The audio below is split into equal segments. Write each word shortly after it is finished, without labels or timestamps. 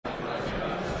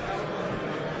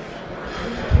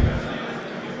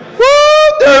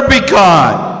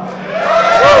Derbycon.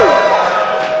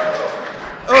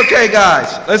 Okay,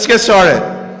 guys, let's get started.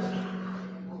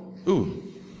 Ooh.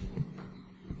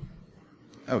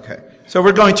 Okay, so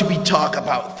we're going to be talk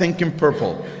about Thinking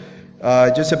Purple.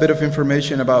 Just a bit of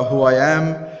information about who I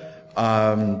am.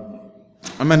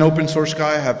 I'm an open source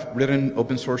guy. I have written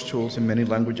open source tools in many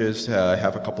languages. I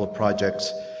have a couple of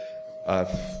projects. Yeah,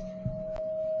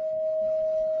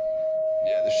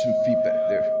 there's some feedback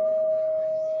there.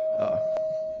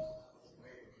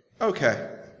 Okay.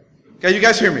 Can you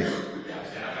guys hear me?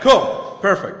 Cool.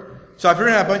 Perfect. So I've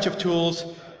written a bunch of tools,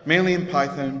 mainly in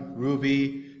Python,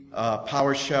 Ruby,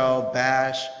 PowerShell,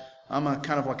 Bash. I'm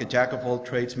kind of like a jack of all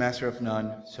trades, master of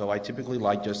none. So I typically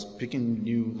like just picking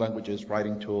new languages,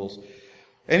 writing tools,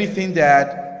 anything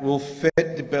that will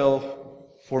fit the bill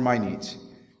for my needs.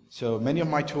 So many of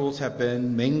my tools have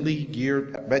been mainly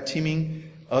geared at red teaming.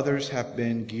 Others have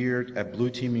been geared at blue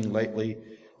teaming lately.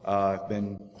 I've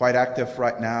been quite active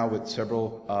right now with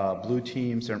several blue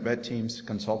teams and red teams,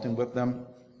 consulting with them.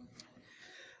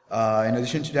 In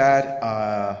addition to that,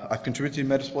 I've contributed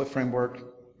to Metasploit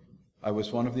framework. I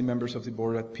was one of the members of the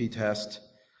board at P-Test.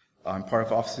 I'm part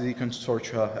of Office of the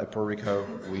Consortia at Puerto Rico.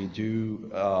 We do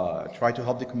try to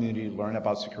help the community learn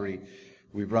about security.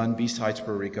 We run B-Sides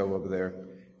Puerto Rico over there.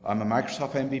 I'm a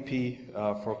Microsoft MVP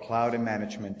for cloud and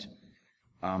management.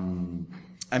 And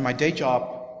my day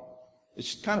job,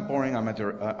 it's kind of boring. I'm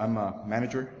a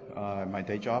manager in my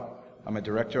day job. I'm a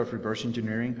director of reverse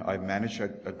engineering. I manage a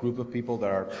group of people that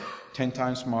are 10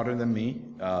 times smarter than me,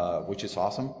 which is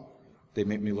awesome. They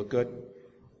make me look good.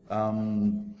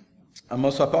 I'm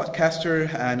also a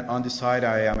podcaster, and on the side,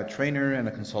 I am a trainer and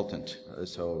a consultant.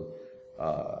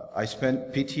 I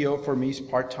spent PTO for me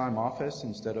part-time office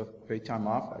instead of paid time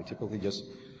off. I typically just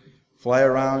fly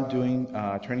around doing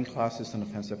training classes on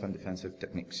offensive and defensive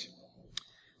techniques.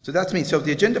 So that's me. So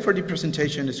the agenda for the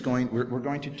presentation is we're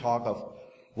going to talk of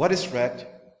what is red,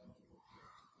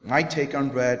 my take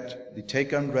on red, the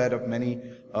take on red of many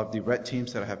of the red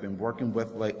teams that I have been working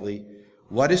with lately,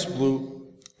 what is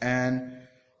blue, and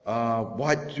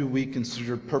what do we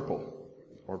consider purple,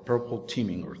 or purple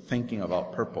teaming, or thinking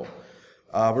about purple.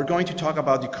 We're going to talk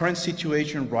about the current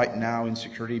situation right now in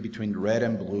security between red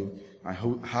and blue, and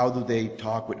how do they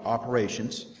talk with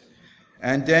operations.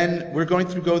 And then we're going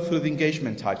to go through the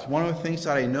engagement types. One of the things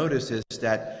that I noticed is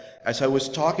that as I was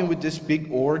talking with these big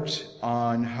orgs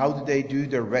on how do they do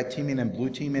their red teaming and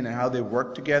blue teaming and how they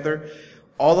work together,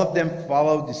 all of them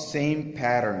follow the same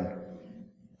pattern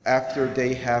after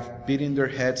they have beaten their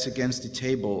heads against the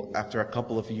table after a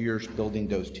couple of years building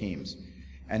those teams.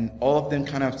 And all of them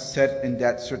kind of set in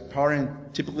that certain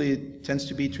pattern. Typically it tends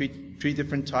to be three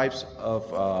different types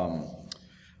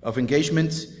of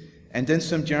engagements, and then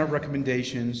some general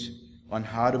recommendations on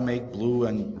how to make blue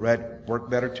and red work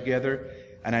better together.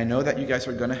 And I know that you guys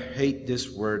are going to hate this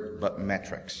word, but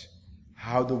metrics.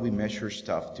 How do we measure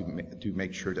stuff to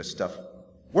make sure that stuff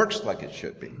works like it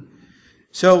should be?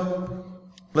 So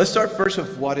let's start first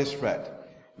with what is red.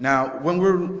 Now, when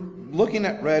we're looking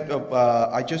at red,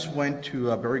 I just went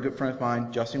to a very good friend of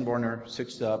mine, Justin Warner,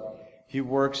 Sixth Up. He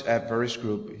works at Perez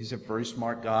Group. He's a very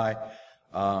smart guy.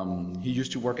 He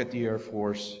used to work at the Air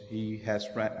Force. He has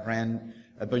ran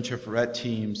a bunch of red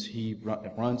teams. He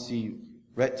runs the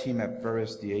red team at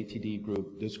Perez, the ATD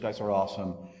group. Those guys are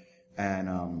awesome.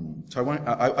 And so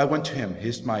I went to him.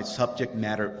 He's my subject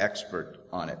matter expert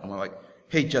on it. I'm like,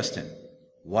 hey, Justin,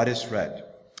 what is red?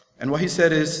 And what he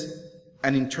said is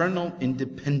an internal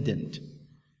independent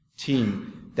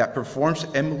team that performs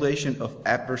emulation of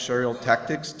adversarial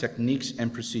tactics, techniques,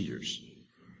 and procedures.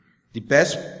 The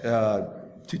best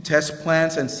to test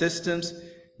plans and systems,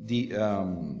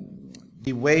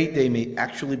 the way they may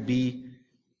actually be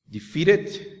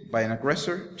defeated by an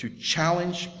aggressor, to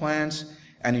challenge plans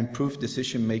and improve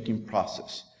decision-making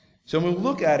process. So when we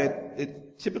look at it,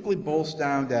 it typically boils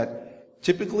down that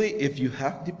typically if you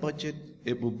have the budget,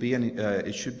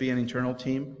 it should be an internal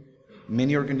team.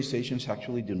 Many organizations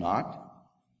actually do not.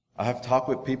 I have talked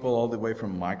with people all the way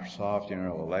from Microsoft,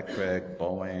 General Electric,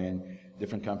 Boeing,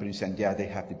 different companies, and yeah, they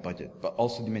have the budget. But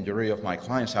also the majority of my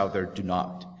clients out there do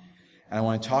not. And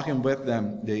when talking with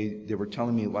them, they were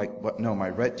telling me like, no, my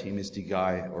red team is the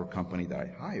guy or company that I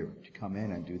hired to come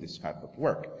in and do this type of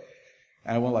work.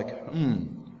 And I went like,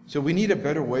 So we need a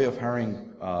better way of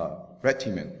hiring red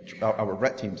teaming, our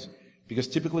red teams. Because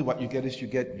typically what you get is you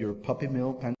get your puppy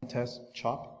mill pen test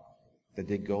shop, that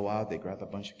they go out, they grab a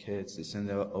bunch of kids, they send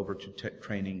them over to tech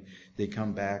training, they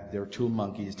come back, they're tool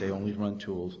monkeys, they only run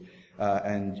tools.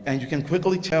 And you can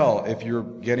quickly tell if you're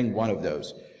getting one of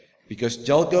those. Because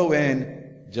they'll go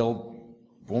in, they'll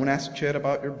won't ask shit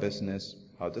about your business,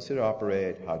 How does it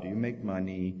operate? How do you make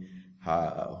money?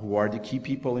 Who are the key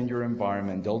people in your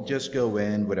environment? They'll just go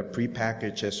in with a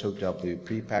prepackaged SOW,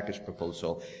 prepackaged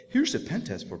proposal. Here's the pen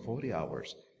test for 40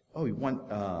 hours. Oh, you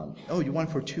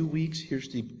want for 2 weeks? Here's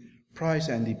the price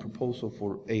and the proposal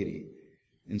for 80.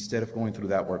 Instead of going through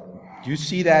that work. Do you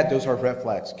see that? Those are red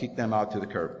flags. Kick them out to the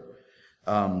curb.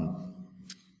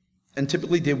 And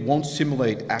typically they won't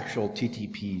simulate actual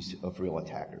TTPs of real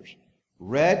attackers.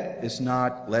 Red is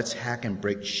not, let's hack and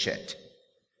break shit.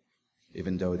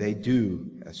 Even though they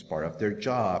do as part of their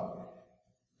job,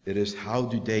 it is how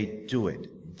do they do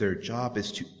it? Their job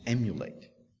is to emulate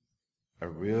a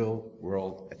real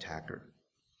world attacker.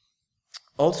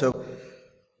 Also,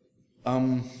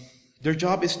 their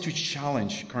job is to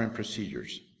challenge current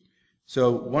procedures.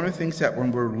 So one of the things that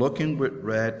when we're looking with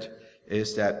red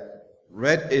is that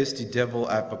red is the devil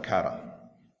advocate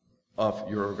of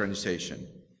your organization.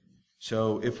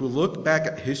 So if we look back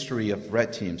at history of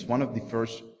red teams, one of the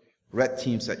first red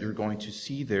teams that you're going to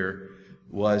see there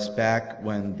was back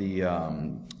when the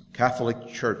Catholic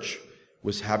Church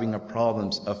was having a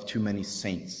problems of too many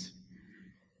saints.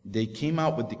 They came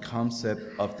out with the concept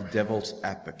of the devil's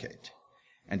advocate.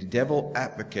 And the devil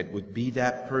advocate would be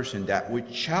that person that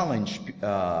would challenge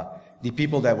the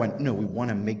people that went, no, we want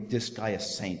to make this guy a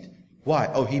saint. Why?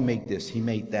 Oh, he made this, he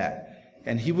made that.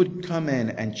 And he would come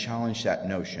in and challenge that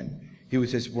notion. He would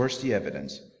say, where's the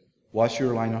evidence? What's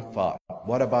your line of thought?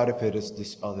 What about if it is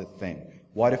this other thing?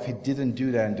 What if he didn't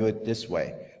do that and do it this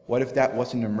way? What if that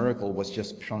wasn't a miracle, was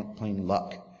just plain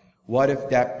luck? What if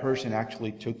that person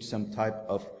actually took some type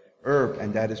of herb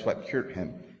and that is what cured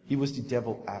him? He was the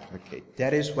devil advocate.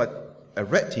 That is what a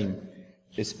red team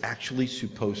is actually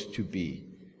supposed to be.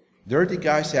 They're the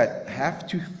guys that have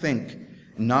to think,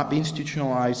 not be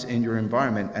institutionalized in your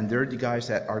environment, and they're the guys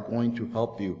that are going to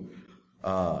help you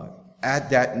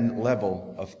at that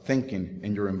level of thinking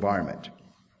in your environment.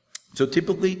 So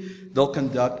typically, they'll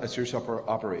conduct a series of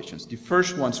operations. The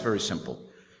first one's very simple.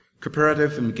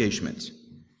 Cooperative engagement.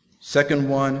 Second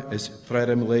one is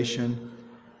threat emulation.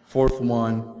 Fourth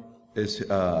one is,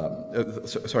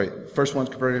 first one's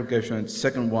cooperative engagement.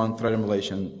 Second one, threat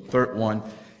emulation. Third one,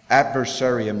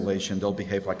 adversary emulation. They'll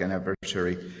behave like an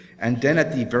adversary. And then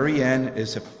at the very end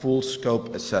is a full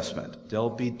scope assessment. They'll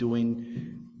be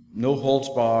doing no holds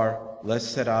bar. Let's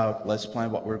set out. Let's plan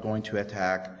what we're going to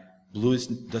attack. Blue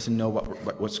doesn't know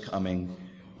what's coming.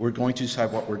 We're going to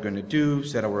decide what we're going to do,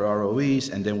 set our ROEs,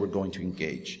 and then we're going to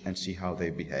engage and see how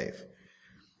they behave.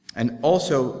 And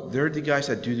also, they're the guys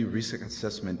that do the risk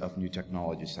assessment of new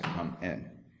technologies that come in.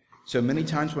 So many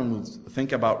times when we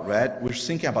think about red, we're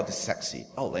thinking about the sexy.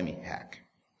 Oh, let me hack.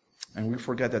 And we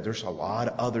forget that there's a lot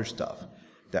of other stuff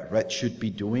that red should be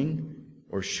doing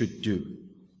or should do.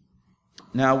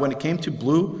 Now, when it came to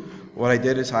blue, what I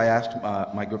did is I asked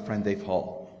my good friend Dave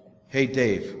Hall, hey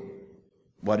Dave,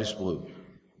 what is blue?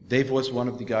 Dave was one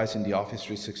of the guys in the Office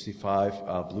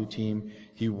 365 blue team.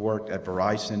 He worked at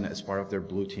Verizon as part of their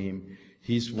blue team.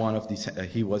 He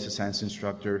was a SANS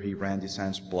instructor. He ran the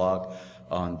SANS blog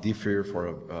on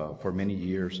DFIR for many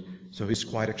years. So he's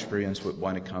quite experienced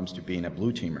when it comes to being a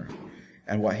blue teamer.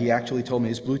 And what he actually told me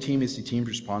is blue team is the team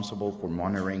responsible for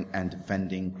monitoring and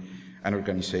defending an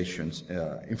organization's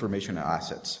information and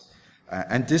assets.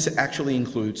 And this actually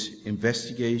includes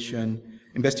investigating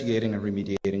and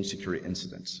remediating security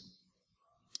incidents.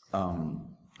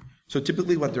 So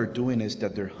typically what they're doing is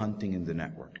that they're hunting in the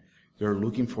network. They're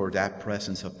looking for that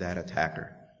presence of that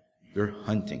attacker. They're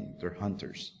hunting. They're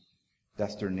hunters.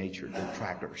 That's their nature. They're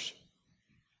trackers.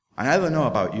 And I don't know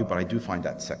about you, but I do find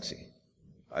that sexy,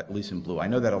 at least in blue. I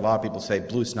know that a lot of people say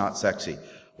blue is not sexy.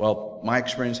 Well, my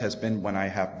experience has been when I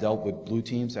have dealt with blue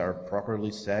teams that are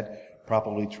properly set,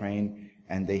 properly trained,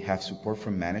 and they have support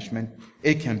from management,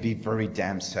 it can be very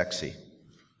damn sexy.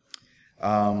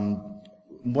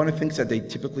 One of the things that they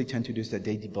typically tend to do is that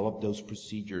they develop those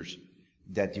procedures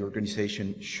that the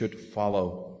organization should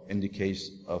follow in the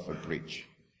case of a breach.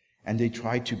 And they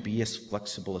try to be as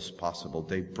flexible as possible.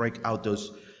 They break out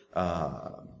those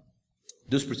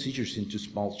procedures into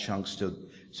small chunks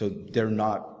so they're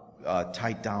not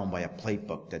tied down by a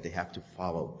playbook that they have to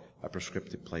follow, a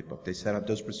prescriptive playbook. They set up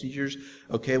those procedures.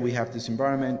 Okay, we have this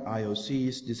environment,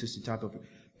 IOCs, this is the type of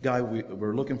guy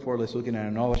we're looking for. Let's look at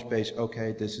a knowledge base.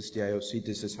 Okay, this is the IOC,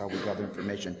 this is how we gather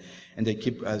information. And they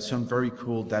keep some very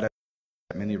cool data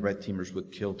that many red teamers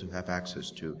would kill to have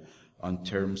access to on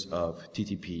terms of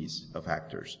TTPs of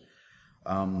actors.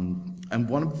 And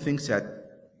one of the things that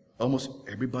almost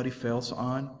everybody fails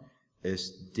on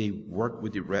is they work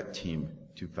with the red team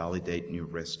to validate new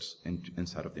risks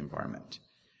inside of the environment.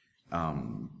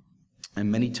 And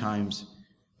many times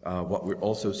what we're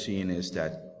also seeing is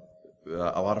that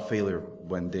a lot of failure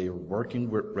when they're working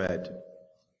with red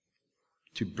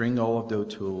to bring all of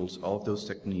those tools, all of those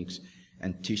techniques,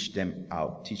 and teach them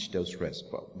out, teach those reds.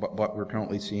 But what we're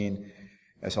currently seeing,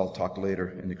 as I'll talk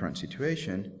later in the current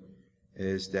situation,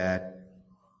 is that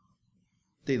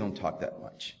they don't talk that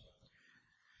much.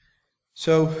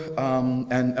 So,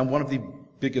 and one of the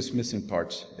biggest missing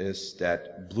parts is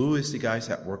that blue is the guys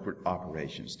that work with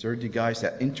operations. They're the guys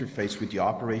that interface with the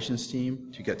operations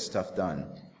team to get stuff done.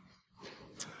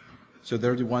 So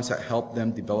they're the ones that help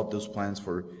them develop those plans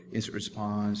for instant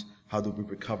response, how do we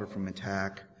recover from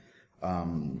attack.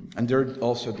 And they're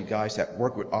also the guys that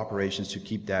work with operations to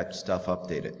keep that stuff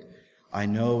updated. I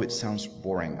know it sounds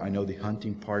boring. I know the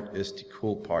hunting part is the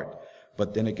cool part.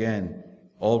 But then again,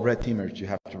 all red teamers, you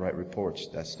have to write reports.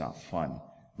 That's not fun.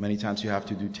 Many times you have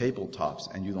to do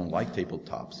tabletops, and you don't like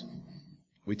tabletops.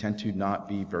 We tend to not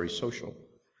be very social.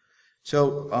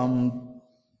 So,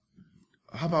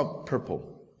 how about purple?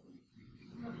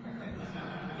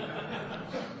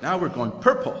 Now we're going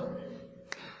purple.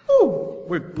 Ooh,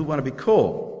 we want to be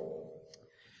cool.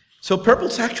 So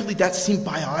purple's actually that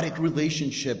symbiotic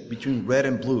relationship between red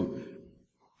and blue.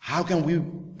 How can we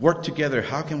work together?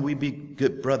 How can we be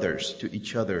good brothers to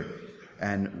each other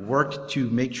and work to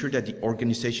make sure that the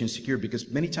organization is secure? Because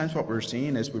many times what we're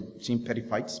seeing is we're seeing petty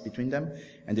fights between them,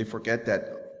 and they forget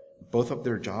that both of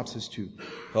their jobs is to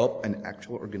help an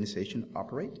actual organization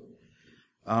operate.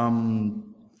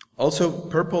 Also,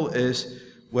 purple is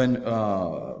when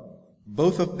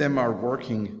both of them are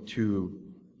working to,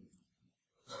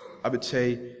 I would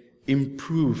say,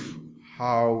 improve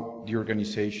how the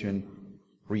organization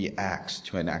reacts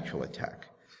to an actual attack.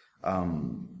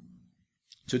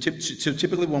 So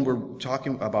typically when we're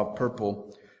talking about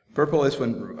purple is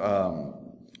when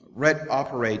red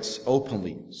operates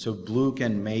openly, so blue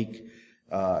can make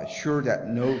sure that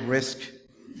no risk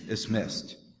is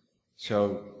missed.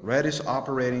 So red is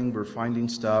operating, we're finding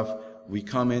stuff, we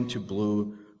come into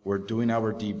blue, we're doing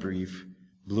our debrief,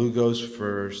 blue goes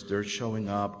first, they're showing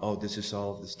up, oh, this is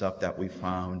all of the stuff that we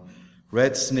found.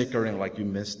 Red snickering like you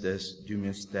missed this, you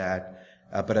missed that.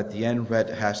 But at the end, red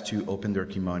has to open their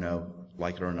kimono,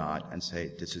 like it or not, and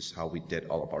say, this is how we did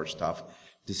all of our stuff.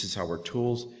 This is our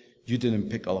tools. You didn't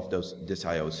pick all of these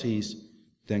IOCs.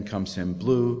 Then comes in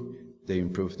blue. They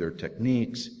improve their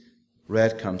techniques.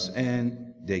 Red comes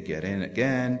in. They get in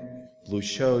again. Blue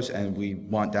shows, and we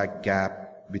want that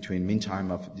gap between mean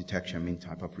time of detection, mean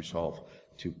time of resolve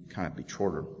to kind of be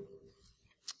shorter.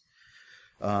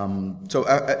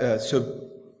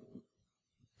 So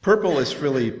purple is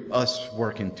really us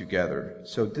working together.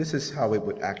 So this is how it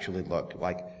would actually look.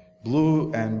 Like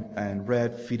blue and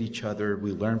red feed each other.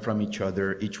 We learn from each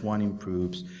other. Each one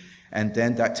improves. And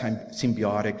then that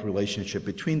symbiotic relationship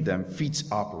between them feeds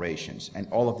operations and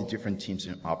all of the different teams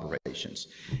in operations.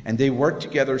 And they work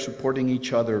together, supporting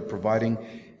each other, providing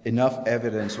enough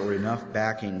evidence or enough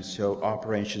backing so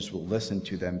operations will listen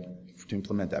to them to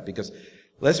implement that. Because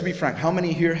let's be frank, how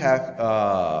many here have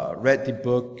read the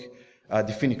book,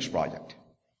 The Phoenix Project?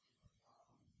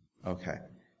 Okay.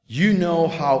 You know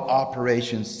how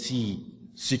operations see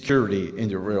security in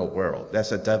the real world.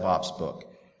 That's a DevOps book.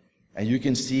 And you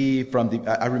can see from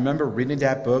I remember reading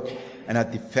that book and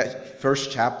at the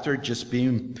first chapter just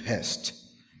being pissed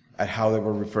at how they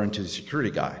were referring to the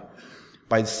security guy.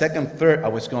 By the second, third, I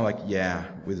was going like, yeah,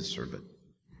 we deserve it.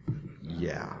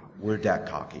 Yeah, we're that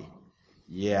cocky.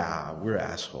 Yeah, we're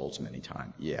assholes many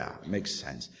times. Yeah, makes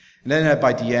sense. And then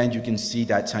by the end, you can see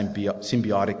that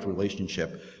symbiotic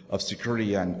relationship of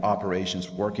security and operations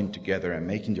working together and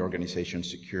making the organization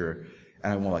secure.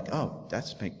 And I'm like, oh,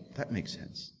 that makes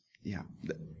sense. Yeah,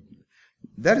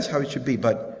 that is how it should be.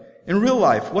 But in real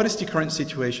life, what is the current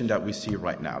situation that we see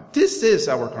right now? This is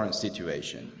our current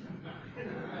situation.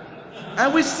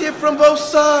 And we see it from both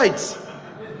sides.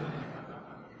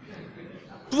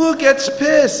 Blue gets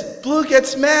pissed. Blue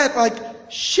gets mad. Like,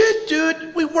 shit,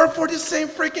 dude, we work for the same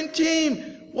freaking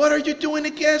team. What are you doing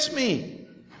against me?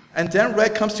 And then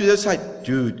red comes to the other side.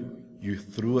 Dude, you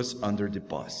threw us under the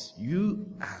bus. You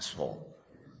asshole.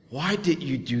 Why did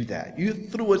you do that? You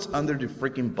threw us under the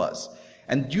freaking bus.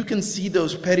 And you can see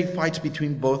those petty fights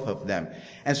between both of them.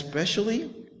 And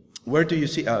especially, where do you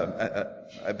see,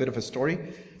 a bit of a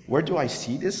story, where do I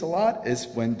see this a lot is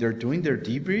when they're doing their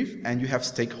debrief and you have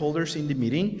stakeholders in the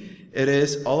meeting. It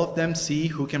is all of them see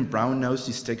who can brown nose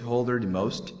the stakeholder the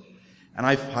most. And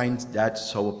I find that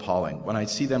so appalling. When I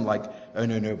see them like, oh,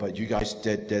 no, but you guys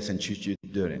did this and you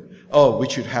didn't. Oh, we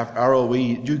should have ROE.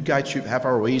 You guys should have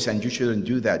ROEs and you shouldn't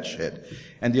do that shit.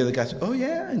 And the other guys, oh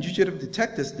yeah, and you should have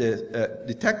detect this.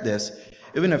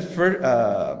 Even a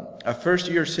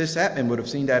first-year sysadmin would have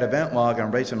seen that event log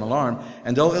and raised an alarm,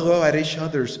 and they'll go at each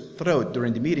other's throat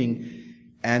during the meeting,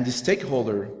 and the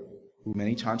stakeholder, who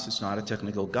many times is not a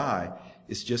technical guy,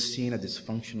 is just seeing a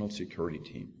dysfunctional security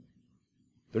team.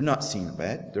 They're not seeing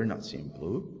red, they're not seeing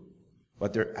blue.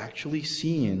 What they're actually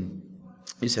seeing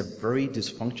is a very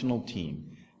dysfunctional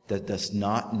team that does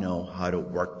not know how to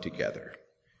work together.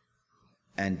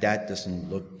 And that doesn't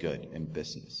look good in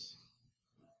business.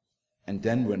 And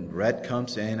then when red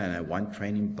comes in and a one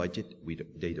training budget,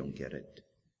 they don't get it.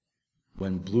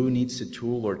 When blue needs a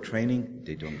tool or training,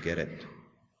 they don't get it.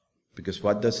 Because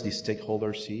what does the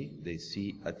stakeholder see? They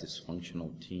see a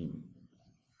dysfunctional team.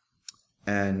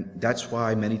 And that's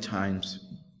why many times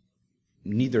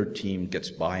neither team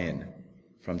gets buy-in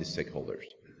from the stakeholders.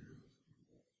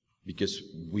 Because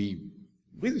we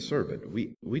deserve it.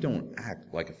 We don't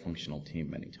act like a functional team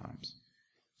many times.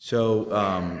 So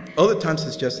other times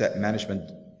it's just that management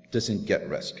doesn't get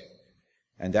risk.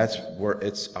 And that's where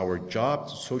it's our job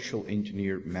to social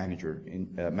engineer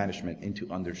management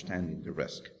into understanding the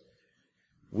risk.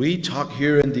 We talk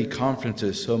here in the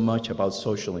conferences so much about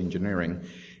social engineering,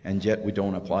 and yet we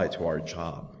don't apply it to our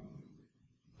job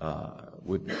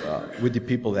with the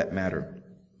people that matter.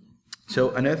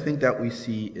 So another thing that we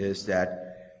see is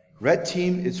that red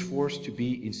team is forced to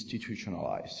be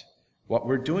institutionalized. What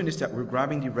we're doing is that we're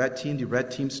grabbing the red team. The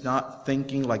red team's not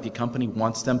thinking like the company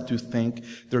wants them to think.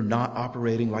 They're not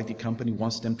operating like the company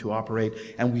wants them to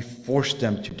operate, and we force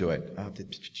them to do it.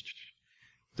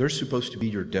 They're supposed to be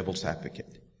your devil's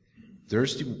advocate. They're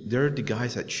the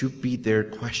guys that should be there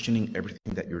questioning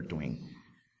everything that you're doing.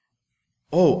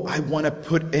 Oh, I want to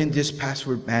put in this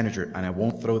password manager, and I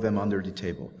won't throw them under the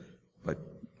table. But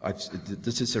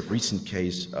this is a recent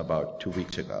case about 2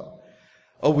 weeks ago.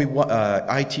 Oh,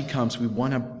 IT comes, we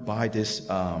want to buy this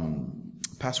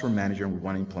password manager, and we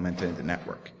want to implement it in the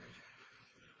network.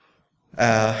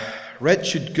 Red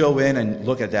should go in and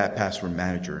look at that password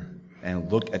manager and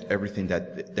look at everything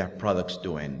that that product's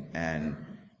doing, and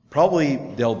probably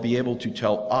they'll be able to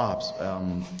tell ops,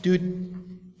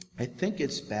 dude, I think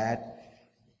it's bad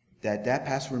that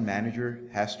password manager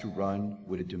has to run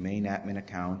with a domain admin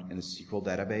account in a SQL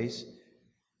database,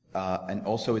 and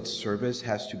also its service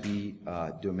has to be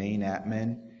domain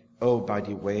admin. Oh, by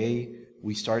the way,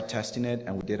 we started testing it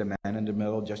and we did a man in the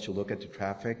middle just to look at the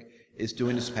traffic. It's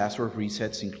doing its password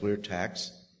resets in clear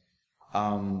text.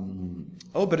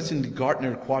 Oh, but it's in the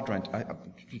Gartner quadrant.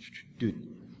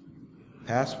 Dude,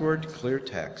 password, clear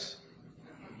text,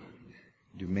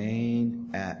 domain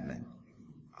admin.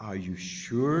 Are you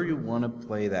sure you want to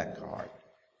play that card?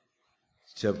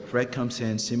 So Fred comes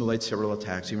in, simulates several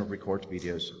attacks, even records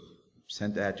videos,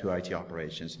 sent that to IT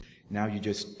operations. Now you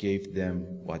just gave them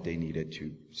what they needed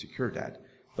to secure that.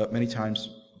 But many times,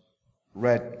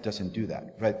 Red doesn't do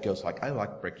that. Red goes like, I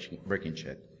like breaking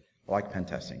shit. I like pen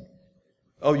testing.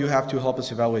 Oh, you have to help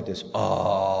us evaluate this.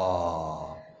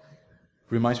 Oh.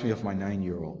 Reminds me of my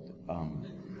 9-year-old.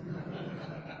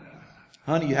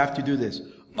 Honey, you have to do this.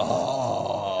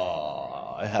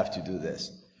 Oh, I have to do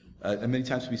this. And many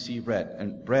times we see red,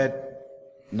 and red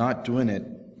not doing it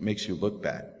makes you look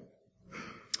bad.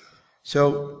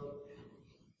 So,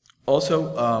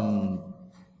 also,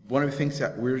 one of the things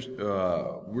that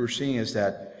we're seeing is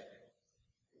that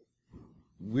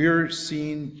we're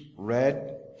seeing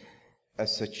red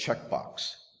as a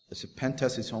checkbox. As a pen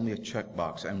test, it's only a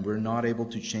checkbox, and we're not able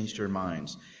to change their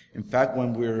minds. In fact,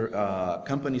 when we're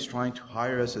companies trying to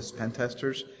hire us as pen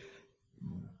testers,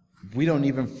 we don't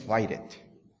even fight it,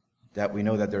 that we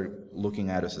know that they're looking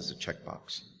at us as a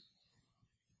checkbox.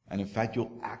 And in fact,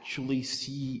 you'll actually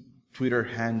see Twitter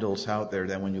handles out there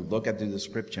that when you look at the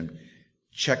description,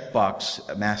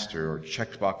 checkbox master or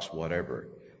checkbox whatever,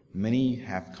 many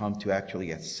have come to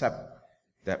actually accept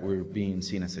that we're being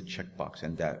seen as a checkbox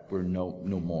and that we're no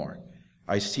more.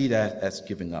 I see that as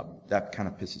giving up. That kind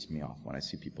of pisses me off when I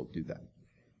see people do that.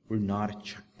 We're not a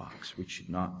checkbox. We should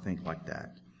not think like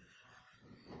that.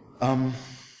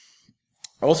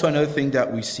 Also, another thing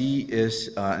that we see is,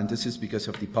 and this is because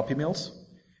of the puppy mills,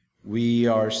 we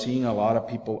are seeing a lot of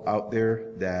people out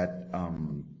there that,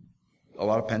 a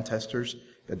lot of pen testers,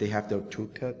 that they have their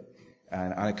toolkit.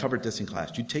 And I covered this in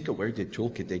class. You take away the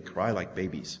toolkit, they cry like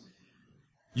babies.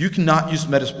 You cannot use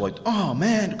Metasploit. Oh,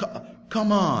 man,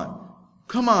 come on.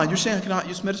 Come on, you're saying I cannot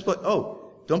use Metasploit?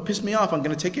 Oh, don't piss me off. I'm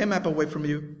going to take Mmap away from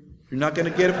you. You're not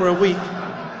going to get it for a week.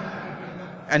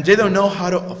 And they don't know how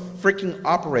to freaking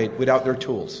operate without their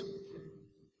tools.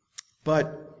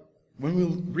 But when we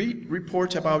read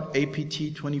reports about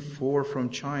APT-24 from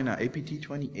China,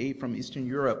 APT-28 from Eastern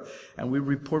Europe, and we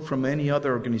report from many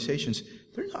other organizations,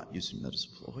 they're not using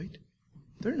Metasploit.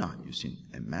 They're not using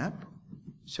a map.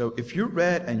 So if you're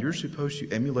red and you're supposed to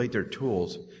emulate their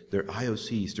tools, their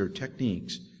IOCs, their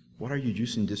techniques, what are you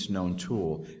using this known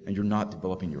tool and you're not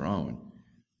developing your own?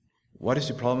 What is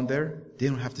the problem there? They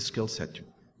don't have the skill set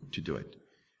to do it.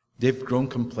 They've grown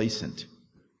complacent.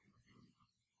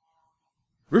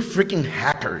 We're freaking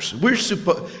hackers. We're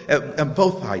on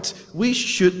both sides. We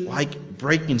should like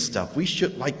breaking stuff. We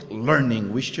should like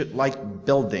learning. We should like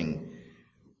building.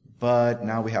 But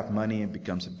now we have money, it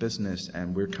becomes a business,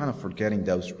 and we're kind of forgetting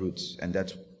those roots, and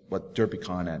that's what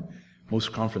Derbycon and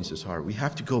most conferences are. We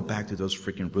have to go back to those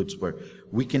freaking roots where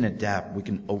we can adapt, we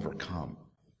can overcome.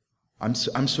 I'm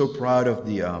so proud of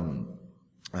the,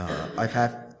 I've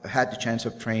had the chance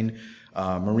of train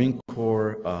Marine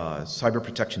Corps cyber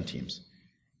protection teams.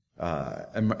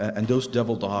 And those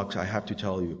devil dogs, I have to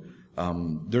tell you,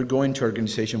 they're going to an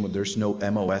organization where there's no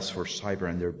MOS for cyber,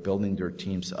 and they're building their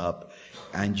teams up.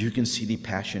 And you can see the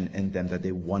passion in them that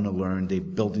they want to learn. They're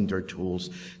building their tools.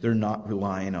 They're not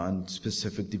relying on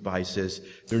specific devices.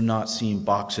 They're not seeing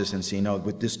boxes and saying, oh,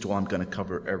 with this tool, I'm going to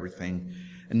cover everything.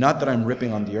 And not that I'm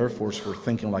ripping on the Air Force for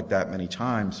thinking like that many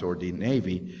times, or the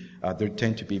Navy. They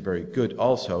tend to be very good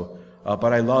also.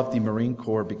 But I love the Marine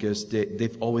Corps because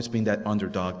they've always been that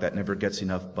underdog that never gets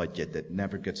enough budget, that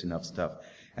never gets enough stuff.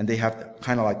 And they have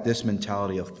kind of like this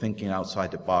mentality of thinking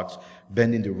outside the box,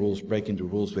 bending the rules, breaking the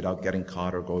rules without getting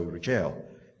caught or going to jail.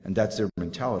 And that's their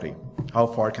mentality. How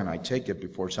far can I take it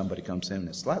before somebody comes in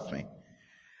and slaps me?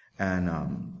 And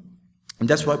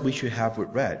that's what we should have with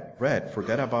Red. Red,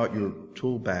 forget about your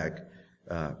tool bag.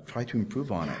 Try to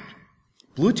improve on it.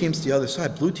 Blue team's the other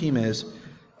side. Blue team is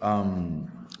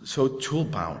so tool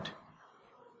bound.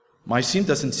 My team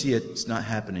doesn't see it. It's not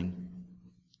happening.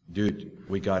 Dude,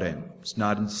 we got in. It's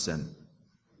not in SIM.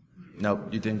 No,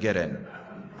 you didn't get in.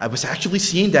 I was actually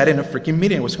seeing that in a freaking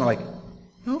meeting. I was going like,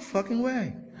 no fucking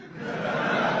way.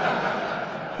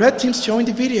 Red team's showing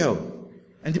the video.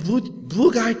 And the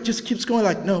blue guy just keeps going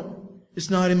like, no, it's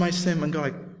not in my SIM. I'm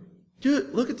going like,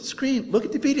 dude, look at the screen. Look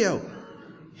at the video.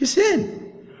 He's in.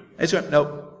 And he's going,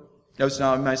 nope. No, it's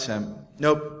not in my SIM.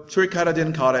 Nope. Surikata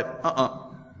didn't caught it.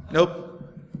 Nope.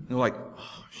 And they're like,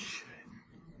 oh, shit.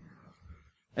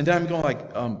 And then I'm going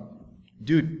like,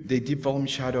 dude, they deep volume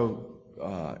shadow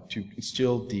to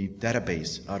steal the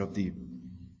database out of the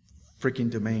freaking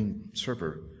domain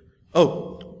server.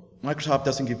 Oh, Microsoft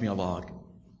doesn't give me a log.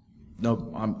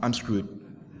 No, I'm screwed.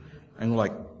 And we're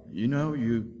like,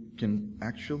 you can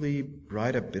actually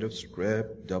write a bit of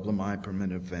script, double my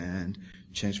permanent event,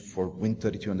 change for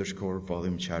win32 _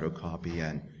 volume shadow copy,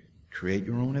 and create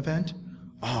your own event?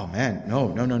 Oh man,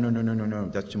 no.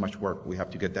 That's too much work. We have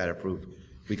to get that approved.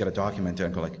 We got to document it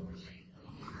and go like,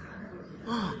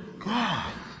 oh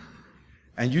God.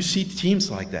 And you see teams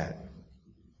like that.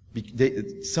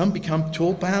 Some become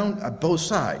tool bound at both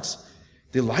sides.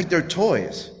 They like their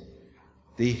toys.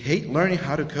 They hate learning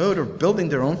how to code or building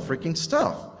their own freaking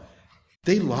stuff.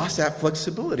 They lost that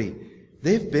flexibility.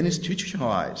 They've been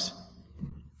institutionalized.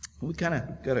 We kind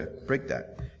of got to break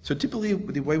that. So typically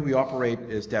the way we operate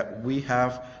is that we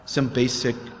have some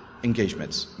basic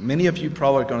engagements. Many of you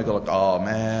probably are going to go like, oh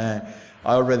man,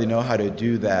 I already know how to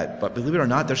do that. But believe it or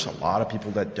not, there's a lot of people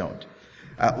that don't.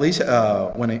 At least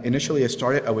when initially I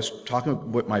started, I was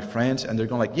talking with my friends, and they're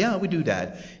going like, yeah, we do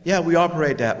that. Yeah, we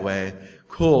operate that way.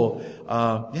 Cool.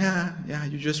 Yeah,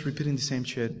 you're just repeating the same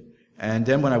shit. And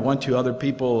then when I went to other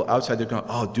people outside, they're going,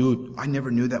 oh, dude, I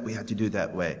never knew that we had to do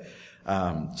that way.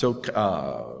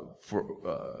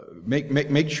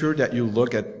 Make sure that you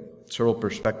look at several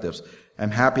perspectives.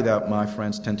 I'm happy that my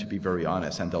friends tend to be very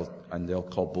honest, and they'll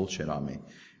call bullshit on me.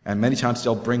 And many times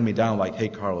they'll bring me down like, hey,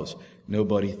 Carlos,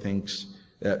 nobody thinks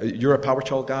you're a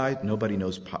PowerShell guy. Nobody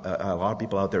knows. A lot of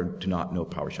people out there do not know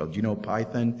PowerShell. Do you know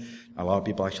Python? A lot of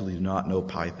people actually do not know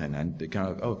Python, and they kind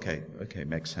of okay,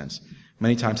 makes sense.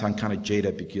 Many times I'm kind of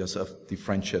jaded because of the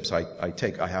friendships I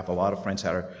take. I have a lot of friends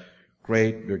that are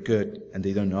great, they're good, and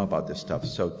they don't know about this stuff.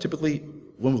 So typically,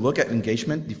 when we look at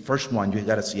engagement, the first one you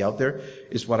got to see out there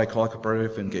is what I call a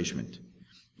cooperative engagement.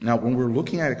 Now, when we're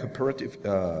looking at a cooperative,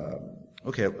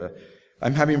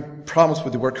 I'm having problems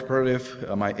with the word cooperative.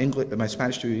 My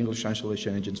Spanish to English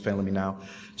translation engine's failing me now,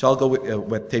 so I'll go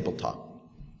with tabletop.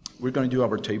 We're going to do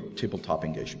our tabletop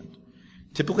engagement.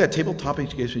 Typically, a tabletop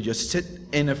engagement, you just sit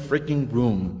in a freaking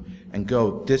room and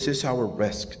go, this is our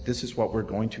risk. This is what we're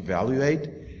going to evaluate.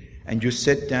 And you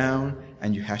sit down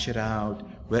and you hash it out.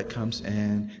 Red comes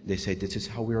in. They say, this is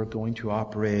how we are going to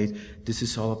operate. This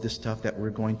is all of the stuff that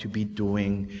we're going to be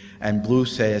doing. And blue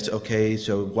says, okay,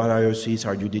 so what IOCs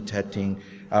are you detecting,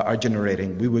 are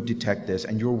generating? We would detect this.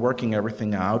 And you're working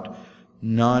everything out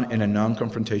in a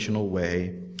non-confrontational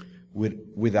way.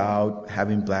 without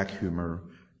having black humor,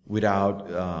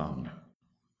 without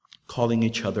calling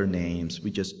each other names.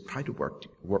 We just try to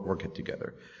work it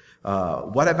together.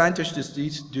 What advantage does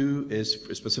these do is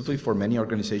specifically for many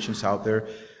organizations out there.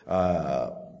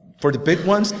 For the big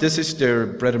ones, this is their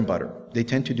bread and butter. They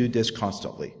tend to do this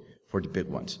constantly for the big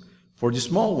ones. For the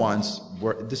small ones,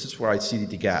 this is where I see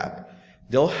the gap.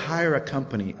 They'll hire a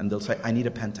company and they'll say, I need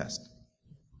a pen test.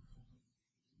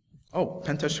 Oh,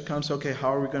 pen tester comes, okay,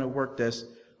 how are we going to work this?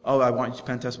 Oh, I want you to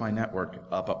pen test my network.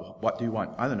 But what do you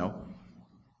want? I don't know.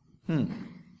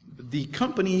 The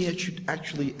company should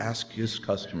actually ask his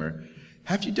customer,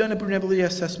 have you done a vulnerability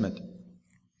assessment?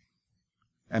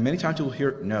 And many times you'll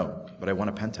hear, no, but I want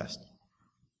a pen test.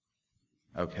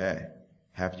 Okay.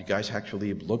 Have you guys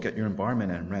actually looked at your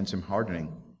environment and ran some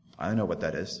hardening? I don't know what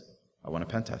that is. I want a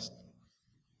pen test.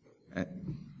 And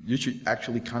you should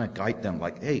actually kind of guide them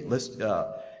like, hey, let's,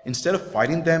 instead of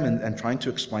fighting them and trying to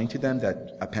explain to them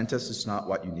that a pen test is not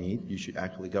what you need, you should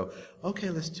actually go, okay,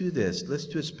 let's do this. Let's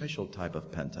do a special type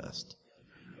of pen test.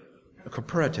 A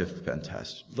cooperative pen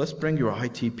test. Let's bring your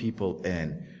IT people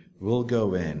in. We'll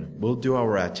go in. We'll do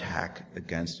our attack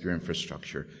against your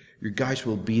infrastructure. Your guys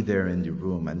will be there in the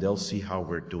room, and they'll see how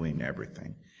we're doing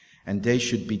everything. And they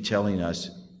should be telling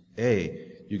us,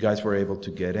 hey, you guys were able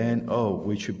to get in. Oh,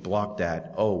 we should block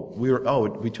that.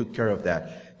 We took care of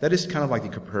that. That is kind of like the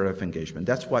cooperative engagement.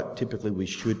 That's what typically we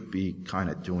should be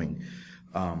kind of doing.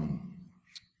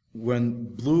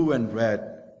 When blue and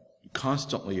red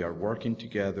constantly are working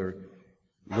together,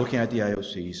 looking at the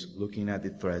IOCs, looking at the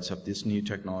threats of this new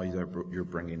technology that you're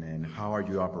bringing in, how are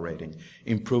you operating,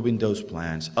 improving those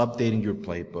plans, updating your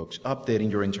playbooks,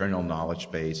 updating your internal knowledge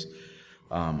base,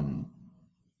 and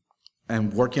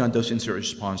working on those incident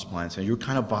response plans, and you're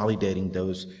kind of validating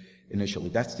those initially.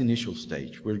 That's the initial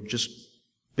stage. We're just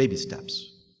baby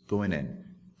steps going in.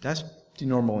 That's the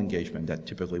normal engagement that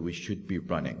typically we should be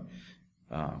running.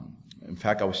 In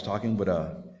fact, I was talking with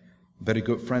a very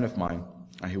good friend of mine,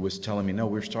 and he was telling me, no,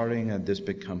 we're starting at this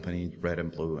big company, red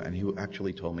and blue, and he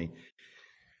actually told me,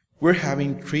 we're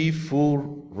having 3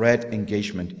 full red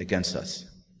engagement against us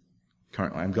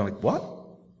currently. I'm going like, what?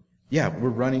 Yeah, we're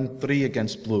running 3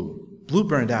 against blue. Blue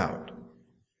burned out.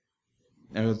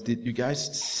 And did you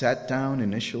guys sat down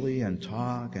initially and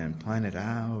talk and plan it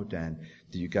out? And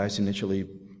did you guys initially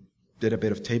did a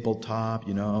bit of tabletop,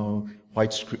 whiteboard,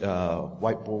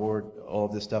 all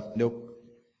of this stuff? Nope.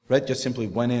 Red just simply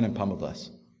went in and pummeled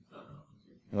us.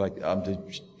 Like, that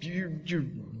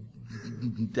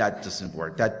doesn't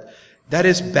work. That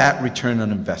is bad return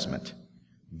on investment.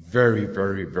 Very,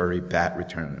 very, very bad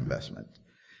return on investment.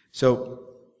 So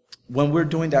when we're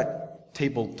doing that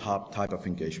tabletop type of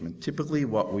engagement, typically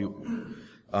when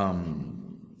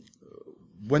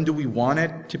do we want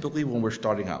it? Typically when we're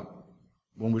starting out.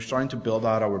 When we're starting to build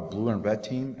out our blue and red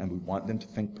team and we want them to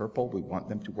think purple, we want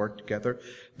them to work together,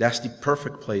 that's the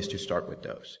perfect place to start with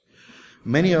those.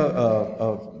 Many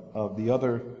of the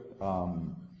other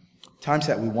times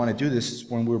that we want to do this is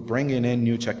when we're bringing in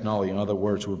new technology. In other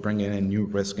words, we're bringing in new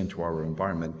risk into our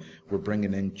environment. We're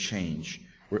bringing in change.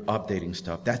 We're updating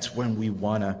stuff. That's when we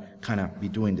want to kind of be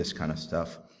doing this kind of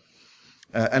stuff.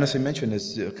 And as I mentioned,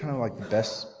 it's kind of like the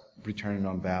best return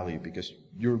on value because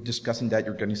you're discussing that,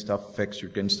 you're getting stuff fixed,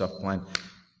 you're getting stuff planned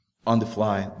on the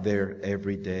fly there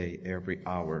every day, every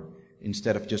hour,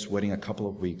 instead of just waiting a couple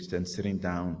of weeks, then sitting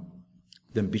down,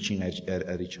 then bitching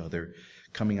at each other,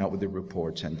 coming out with the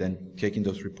reports, and then taking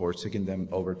those reports, taking them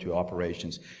over to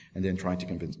operations, and then trying to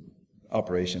convince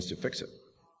operations to fix it.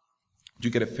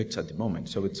 You get it fixed at the moment.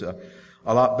 So it's a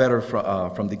lot better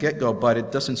from the get-go, but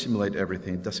it doesn't simulate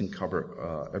everything. It doesn't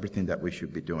cover everything that we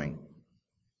should be doing.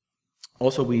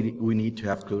 Also, we need to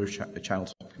have clear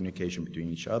channels of communication between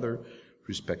each other,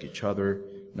 respect each other,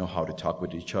 know how to talk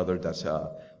with each other. That's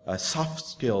a soft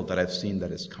skill that I've seen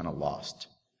that is kind of lost.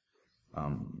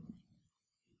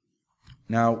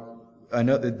 Now,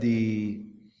 the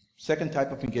second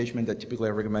type of engagement that typically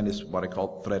I recommend is what I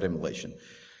call threat emulation.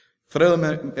 Threat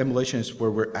emulation is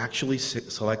where we're actually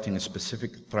selecting a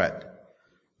specific threat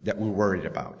that we're worried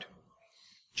about.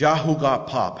 Yahoo got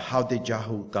popped. How did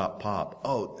Yahoo got popped?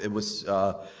 Oh, it was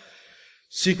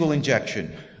SQL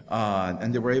injection.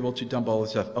 And they were able to dump all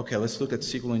this stuff. Okay, let's look at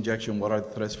SQL injection. What are the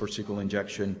threats for SQL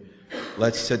injection?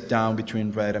 Let's sit down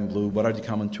between red and blue. What are the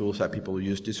common tools that people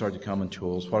use? These are the common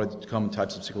tools. What are the common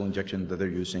types of SQL injection that they're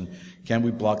using? Can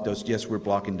we block those? Yes, we're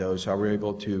blocking those. Are we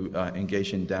able to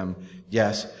engage in them?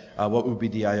 Yes. What would be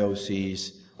the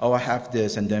IOCs? Oh, I have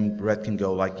this, and then red can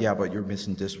go like, yeah, but you're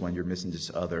missing this one, you're missing this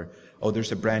other. Oh,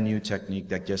 there's a brand new technique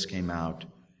that just came out.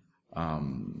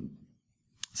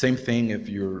 Same thing if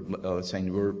you're saying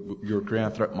you're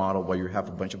creating a threat model where you have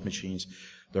a bunch of machines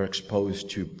that are exposed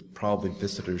to probably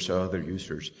visitors or other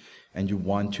users, and you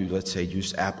want to, let's say,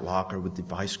 use App Locker with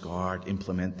Device Guard,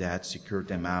 implement that, secure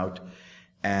them out,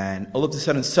 and all of a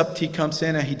sudden Sub-T comes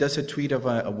in and he does a tweet of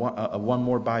a one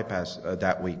more bypass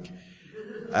that week.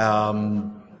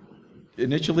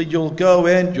 Initially, you'll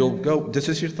go, this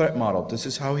is your threat model. This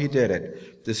is how he did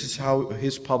it. This is how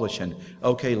he's publishing.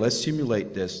 Okay, let's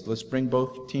simulate this. Let's bring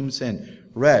both teams in.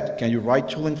 Red, can you write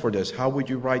tooling for this? How would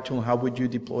you write tooling? How would you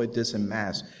deploy this en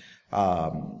masse?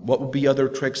 What would be other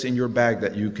tricks in your bag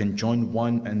that you can join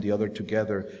one and the other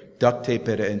together, duct tape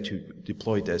it and to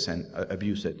deploy this and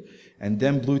abuse it? And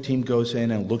then blue team goes in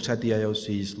and looks at the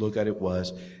IOCs, look at it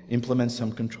was, implements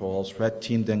some controls. Red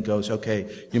team then goes, okay,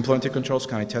 you implemented controls,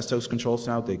 can I test those controls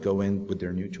now? They go in with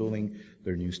their new tooling,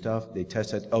 their new stuff, they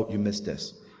test it, oh, you missed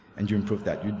this, and you improve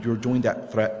that. You're doing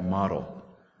that threat model.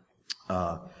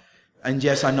 And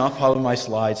yes, I'm not following my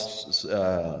slides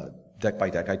deck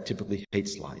by deck. I typically hate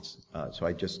slides, so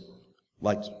I just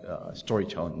like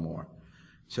storytelling more.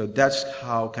 So that's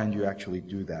how can you actually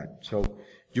do that. So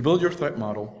you build your threat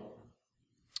model.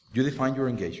 You define your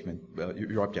engagement,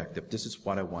 your objective. This is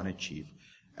what I want to achieve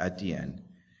at the end.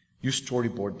 You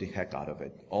storyboard the heck out of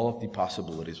it. All of the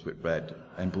possibilities with red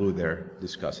and blue there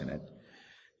discussing it.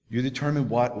 You determine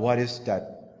what is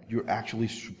that you're actually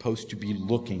supposed to be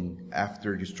looking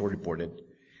after you storyboard it.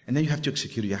 And then you have to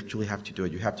execute it. You actually have to do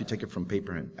it. You have to take it from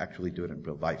paper and actually do it in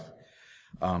real life.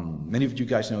 Many of you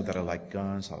guys know that I like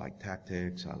guns, I like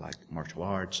tactics, I like martial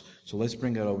arts. So let's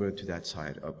bring it over to that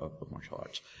side of martial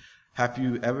arts. Have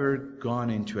you ever gone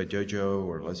into a dojo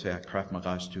or let's say a Krav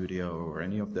Maga studio or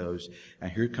any of those, and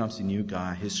here comes the new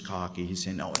guy, he's cocky, he's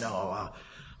saying, oh no,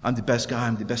 I'm the best guy,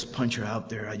 I'm the best puncher out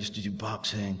there, I used to do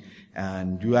boxing,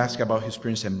 and you ask about his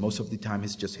experience and most of the time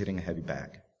he's just hitting a heavy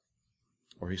bag,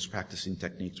 or he's practicing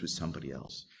techniques with somebody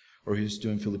else, or he's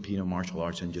doing Filipino martial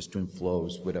arts and just doing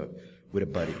flows with a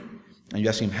buddy. And you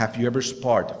ask him, have you ever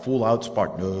sparred, full out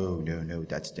sparred? No,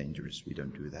 that's dangerous, we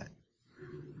don't do that.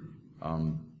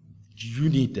 You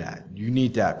need that. You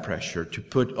need that pressure to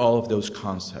put all of those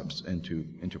concepts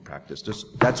into practice.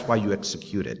 That's why you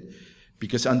execute it.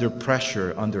 Because under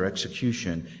pressure, under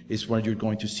execution, is when you're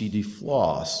going to see the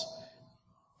flaws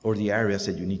or the areas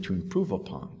that you need to improve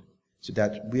upon. So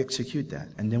that we execute that.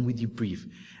 And then we debrief.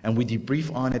 And we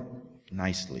debrief on it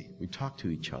nicely. We talk to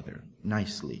each other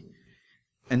nicely.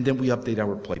 And then we update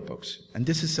our playbooks. And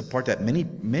this is the part that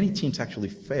many teams actually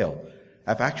fail.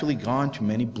 I've actually gone to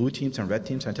many blue teams and red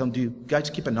teams and I tell them, do you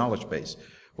guys keep a knowledge base?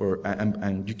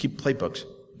 And you keep playbooks?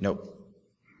 No.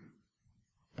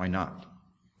 Why not?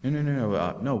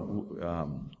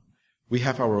 No. We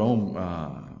have our own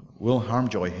Will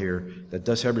Harmjoy here that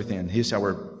does everything, and he's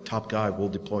our top guy. We'll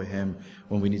deploy him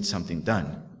when we need something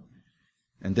done.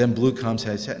 And then blue comes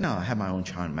and says, no, I have my own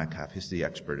Sean Metcalf. He's the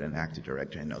expert and active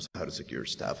director and knows how to secure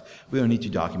stuff. We don't need to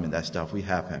document that stuff. We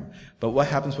have him. But what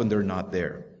happens when they're not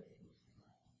there?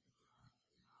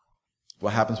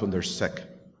 What happens when they're sick?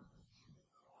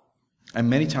 And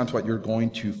many times what you're going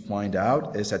to find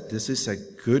out is that this is a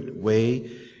good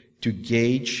way to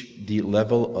gauge the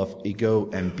level of ego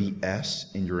and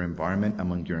BS in your environment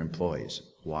among your employees.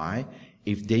 Why?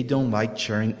 If they don't like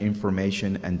sharing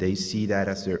information and they see that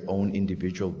as their own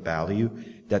individual value,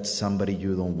 that's somebody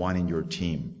you don't want in your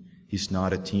team. He's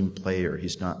not a team player.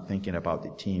 He's not thinking about the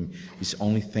team. He's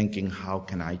only thinking, how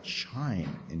can I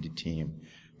shine in the team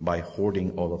by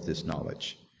hoarding all of this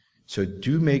knowledge? So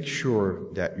do make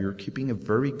sure that you're keeping a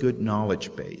very good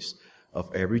knowledge base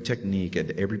of every technique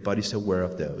and everybody's aware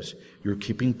of those. You're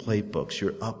keeping playbooks.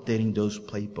 You're updating those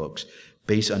playbooks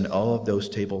based on all of those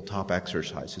tabletop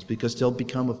exercises because they'll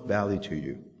become of value to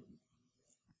you.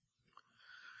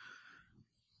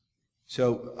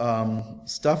 So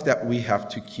stuff that we have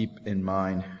to keep in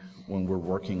mind when we're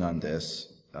working on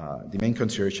this, the main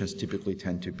considerations typically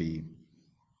tend to be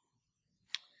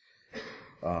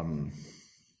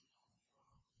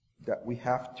that we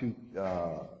have to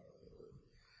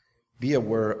be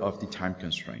aware of the time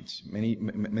constraints.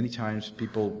 Many times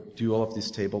people do all of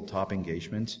these tabletop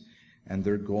engagements and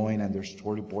they're going and they're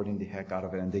storyboarding the heck out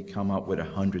of it and they come up with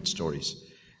 100 stories.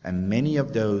 And many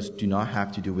of those do not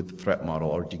have to do with the threat model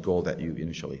or the goal that you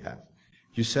initially have.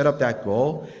 You set up that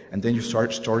goal and then you start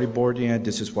storyboarding it.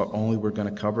 This is what only we're going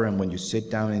to cover. And when you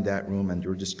sit down in that room and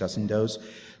you're discussing those,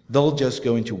 they'll just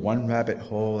go into one rabbit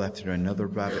hole after another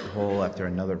rabbit hole after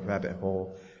another rabbit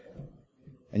hole.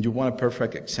 And you want a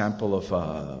perfect example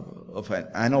of an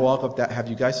analog of that. Have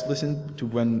you guys listened to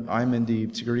when I'm in the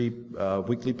Security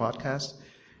Weekly podcast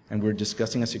and we're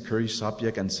discussing a security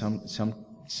subject and some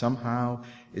Somehow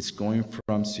it's going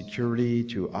from security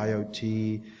to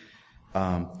IoT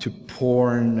to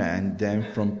porn, and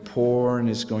then from porn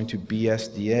it's going to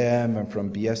BSDM, and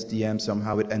from BSDM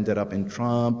somehow it ended up in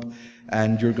Trump,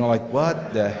 and you're going like,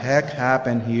 what the heck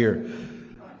happened here?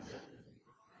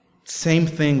 Same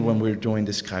thing when we're doing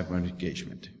this kind of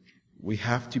engagement. We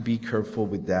have to be careful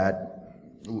with that.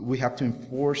 We have to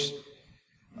enforce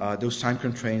those time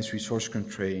constraints, resource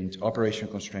constraints, operation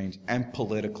constraints, and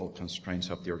political constraints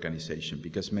of the organization,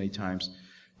 because many times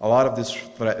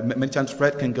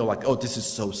threat can go like, oh, this is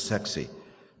so sexy.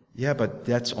 Yeah, but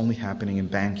that's only happening in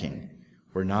banking.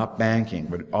 We're not banking,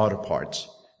 we're auto parts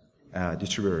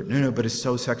distributor. No, but it's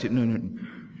so sexy. No,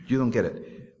 you don't get it.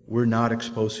 We're not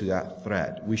exposed to that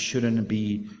threat. We shouldn't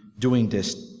be doing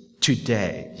this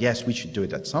today. Yes, we should do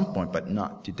it at some point, but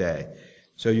not today.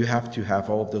 So you have to have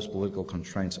all of those political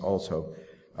constraints also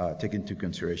taken into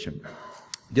consideration.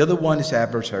 The other one is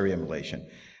adversary emulation.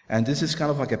 And this is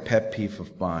kind of like a pet peeve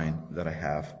of mine that I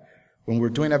have. When we're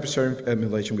doing adversary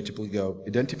emulation, we typically go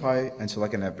identify and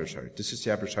select an adversary. This is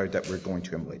the adversary that we're going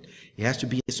to emulate. It has to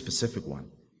be a specific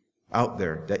one out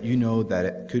there that you know that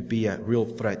it could be a real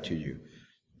threat to you.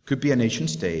 Could be a nation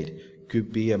state,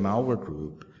 could be a malware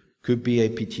group, could be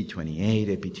APT28,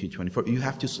 APT24. You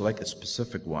have to select a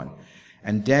specific one.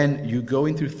 And then you go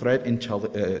into threat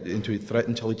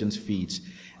intelligence feeds,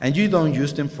 and you don't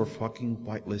use them for fucking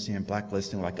whitelisting and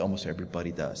blacklisting like almost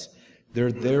everybody does.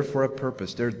 They're there for a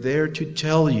purpose. They're there to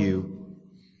tell you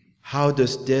how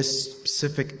does this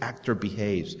specific actor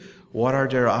behaves. What are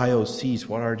their IOCs?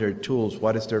 What are their tools?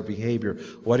 What is their behavior?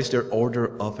 What is their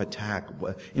order of attack?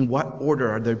 In what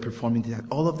order are they performing the attack?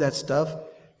 All of that stuff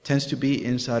tends to be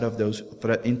inside of those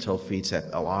threat intel feeds that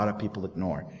a lot of people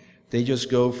ignore. They just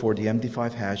go for the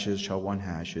MD5 hashes, SHA-1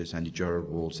 hashes, and the Jira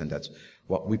rules, and that's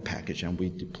what we package and we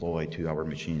deploy to our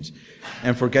machines.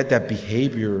 And forget that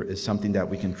behavior is something that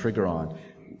we can trigger on.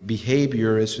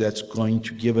 Behavior is that's going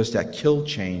to give us that kill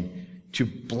chain to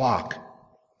block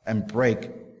and break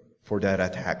for that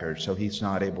attacker so he's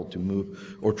not able to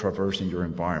move or traverse in your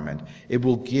environment. It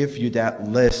will give you that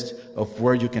list of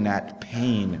where you can add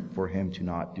pain for him to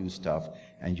not do stuff,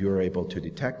 and you're able to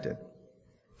detect it.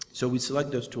 So we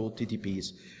select those tool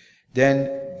TTPs.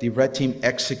 Then the red team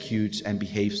executes and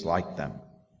behaves like them.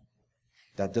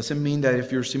 That doesn't mean that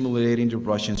if you're simulating the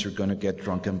Russians, you're going to get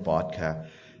drunk on vodka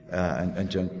and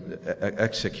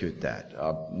execute that.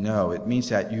 No, it means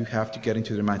that you have to get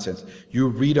into their mindset. You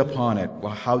read upon it.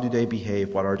 Well, how do they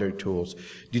behave? What are their tools?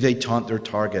 Do they taunt their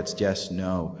targets? Yes,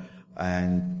 no.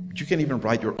 And you can even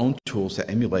write your own tools that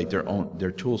emulate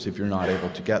their tools if you're not able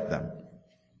to get them.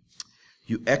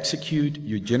 You execute,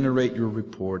 you generate your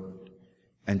report,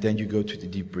 and then you go to the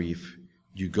debrief.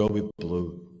 You go with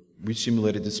blue. We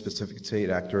simulated this specific state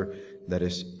actor that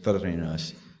is threatening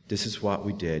us. This is what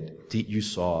we did. Did you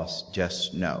saw us?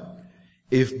 Yes, no.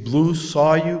 If blue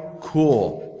saw you,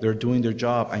 cool. They're doing their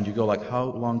job, and you go like, how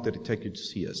long did it take you to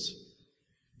see us?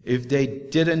 If they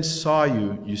didn't saw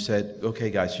you, you said,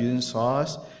 okay guys, you didn't saw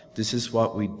us. This is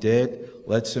what we did.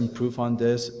 Let's improve on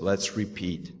this. Let's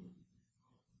repeat.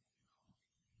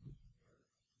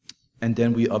 And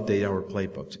then we update our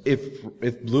playbooks.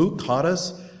 If blue caught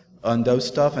us on those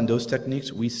stuff and those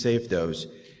techniques, we save those.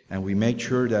 And we make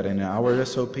sure that in our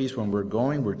SOPs, when we're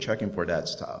going, we're checking for that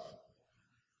stuff.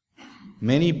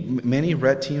 Many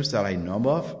red teams that I know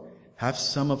of have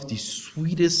some of the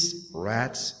sweetest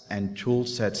rats and tool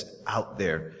sets out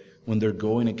there when they're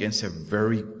going against a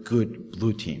very good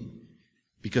blue team.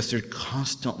 Because they're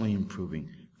constantly improving,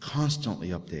 constantly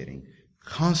updating,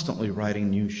 constantly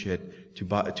writing new shit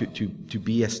to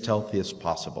be as stealthy as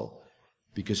possible,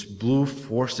 because blue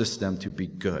forces them to be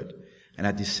good. And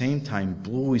at the same time,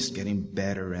 blue is getting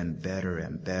better and better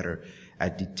and better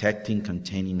at detecting,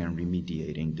 containing, and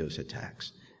remediating those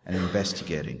attacks and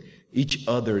investigating. Each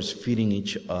other is feeding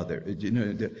each other. You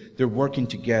know, they're working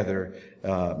together.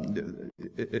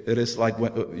 It is like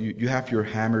when you have your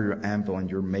hammer, your anvil,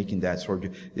 and you're making that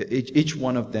sword. Each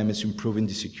one of them is improving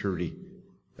the security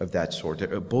of that sort.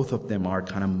 Both of them are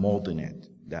kind of molding it,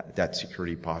 that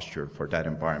security posture for that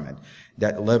environment,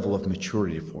 that level of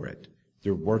maturity for it.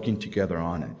 They're working together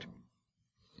on it,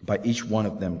 by each one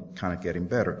of them kind of getting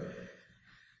better.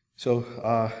 So,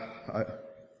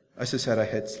 as I said, I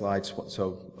had slides,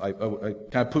 so I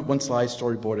kind of put one slide,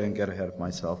 storyboard, and get ahead of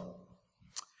myself.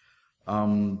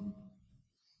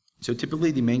 So typically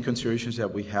the main considerations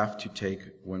that we have to take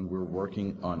when we're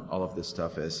working on all of this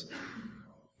stuff is,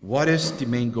 what is the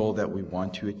main goal that we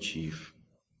want to achieve?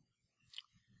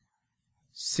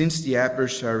 Since the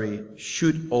adversary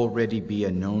should already be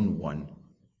a known one,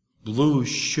 blue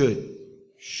should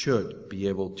be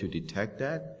able to detect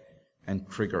that and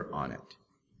trigger on it.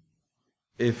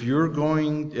 If you're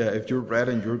red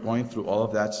and you're going through all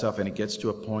of that stuff and it gets to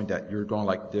a point that you're going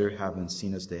like, they haven't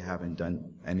seen us, they haven't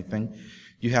done anything,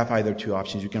 you have either two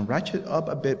options. You can ratchet up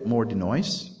a bit more the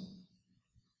noise.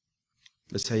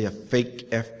 Let's say a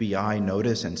fake FBI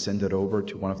notice and send it over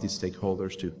to one of these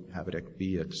stakeholders to have it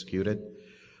be executed.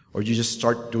 Or you just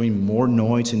start doing more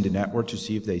noise in the network to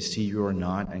see if they see you or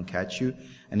not and catch you.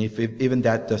 And if even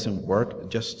that doesn't work,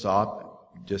 just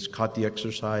stop, just cut the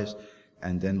exercise,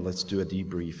 and then let's do a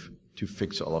debrief to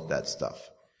fix all of that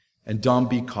stuff. And don't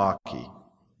be cocky.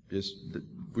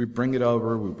 We bring it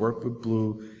over, we work with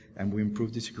Blue, and we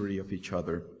improve the security of each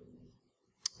other.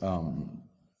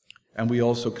 And we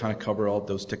also kind of cover all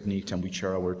those techniques and we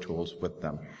share our tools with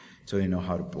them so they know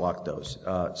how to block those.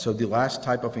 So the last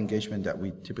type of engagement that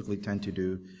we typically tend to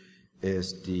do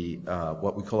is the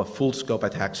what we call a full scope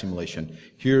attack simulation.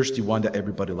 Here's the one that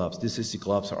everybody loves. This is the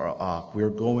gloves are off. We're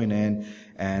going in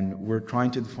and we're trying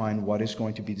to define what is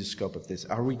going to be the scope of this.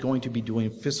 Are we going to be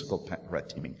doing physical red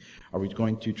teaming? Are we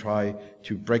going to try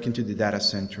to break into the data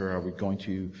center? Are we going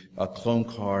to clone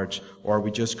cards? Or are we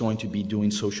just going to be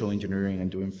doing social engineering and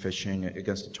doing phishing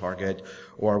against the target?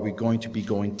 Or are we going to be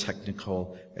going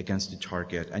technical against the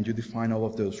target? And you define all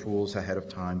of those rules ahead of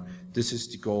time. This is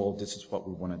the goal. This is what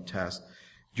we want to test.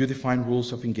 You define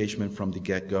rules of engagement from the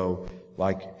get-go,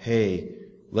 like, hey,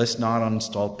 let's not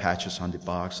uninstall patches on the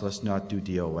box. Let's not do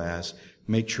DOS.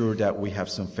 Make sure that we have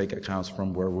some fake accounts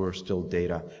from where we're still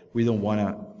data. We don't want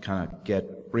to kind of get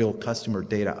real customer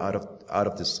data out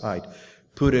of the site.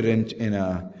 Put it in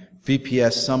a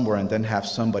VPS somewhere and then have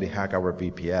somebody hack our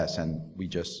VPS, and we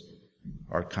just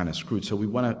are kind of screwed. So we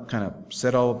want to kind of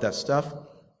set all of that stuff,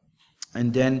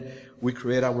 and then we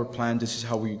create our plan. This is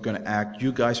how we're going to act.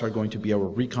 You guys are going to be our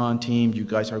recon team. You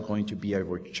guys are going to be our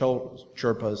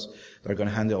Sherpas. They're going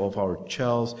to handle all of our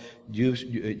shells.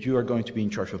 You are going to be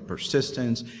in charge of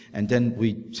persistence. And then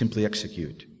we simply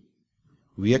execute.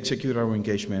 We execute our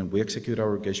engagement. We execute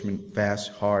our engagement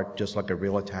fast, hard, just like a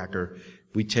real attacker.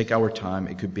 We take our time.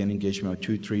 It could be an engagement of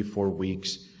 2, 3, 4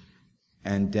 weeks.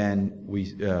 And then we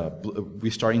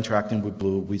start interacting with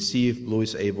Blue. We see if Blue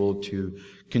is able to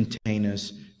contain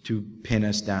us, to pin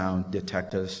us down,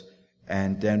 detect us,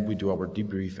 and then we do our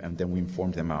debrief, and then we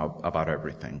inform them about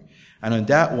everything. And on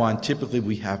that one, typically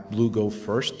we have Blue go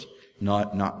first,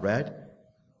 not Red.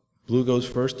 Blue goes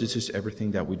first. This is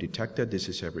everything that we detected. This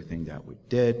is everything that we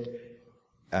did.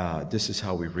 This is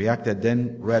how we reacted.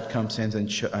 Then Red comes in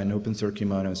and opens their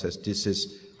kimono and says, this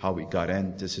is how we got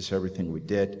in. This is everything we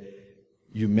did.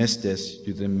 You missed this.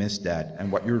 You didn't miss that.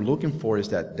 And what you're looking for is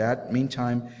that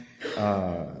meantime,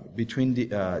 between the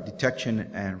detection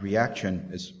and reaction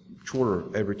is shorter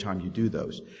every time you do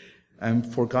those. And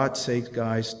for God's sake,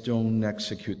 guys, don't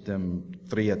execute them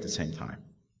 3 at the same time.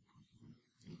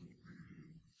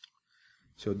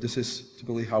 So this is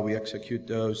typically how we execute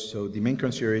those. So the main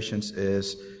considerations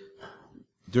is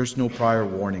there's no prior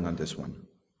warning on this one.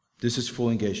 This is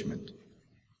full engagement.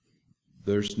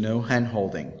 There's no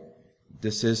hand-holding.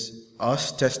 This is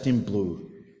us testing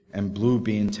Blue and Blue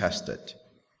being tested.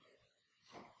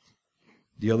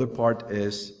 The other part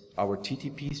is our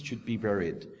TTPs should be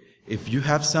varied. If you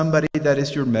have somebody that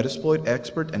is your Metasploit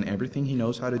expert and everything he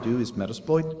knows how to do is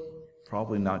Metasploit,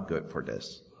 probably not good for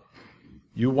this.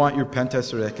 You want your pen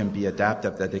tester that can be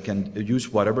adaptive, that they can use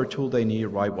whatever tool they need,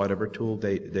 write whatever tool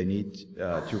they need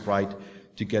to write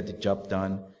to get the job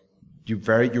done. You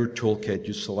vary your toolkit,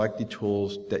 you select the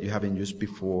tools that you haven't used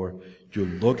before, you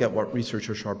look at what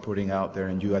researchers are putting out there,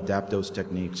 and you adapt those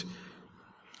techniques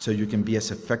so you can be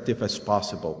as effective as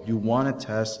possible. You want to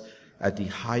test at the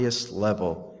highest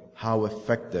level how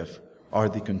effective are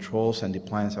the controls and the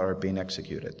plans that are being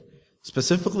executed.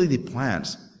 Specifically the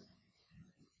plans.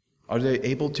 Are they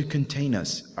able to contain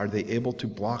us? Are they able to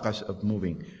block us of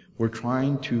moving? We're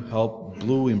trying to help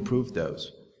Blue improve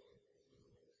those.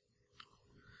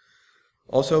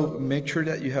 Also, make sure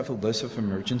that you have a list of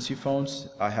emergency phones.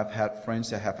 I have had friends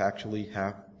that have actually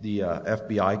had the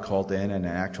FBI called in and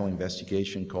an actual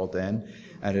investigation called in,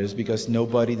 and it is because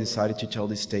nobody decided to tell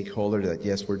the stakeholder that,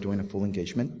 yes, we're doing a full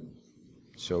engagement.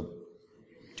 So,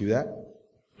 do that.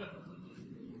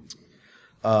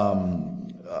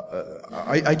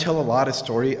 I tell a lot of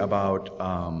story about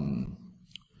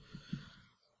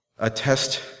a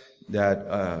test that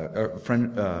a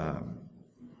friend,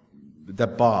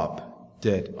 that Bob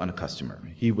did on a customer.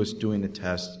 He was doing a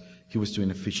test. He was doing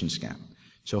a phishing scam.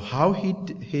 So how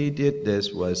he did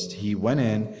this was he went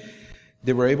in.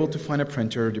 They were able to find a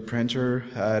printer. The printer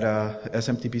had a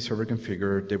SMTP server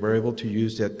configured. They were able to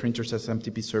use that printer's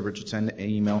SMTP server to send an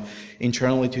email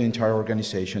internally to the entire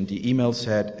organization. The email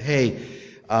said, hey,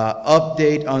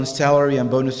 Update on salary and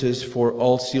bonuses for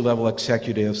all C-level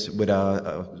executives with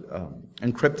a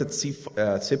encrypted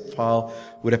zip file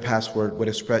with a password, with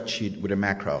a spreadsheet, with a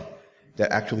macro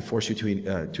that actually force you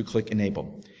to click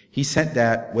enable. He sent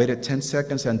that, waited 10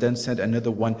 seconds, and then sent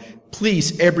another one.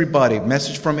 Please, everybody,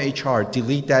 message from HR,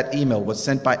 delete that email, was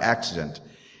sent by accident.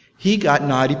 He got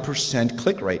 90%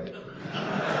 click rate.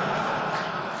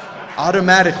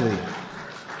 Automatically.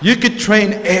 You could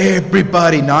train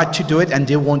everybody not to do it, and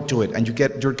they won't do it, and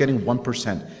you're getting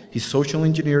 1%. He social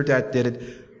engineered that, did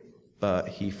it, but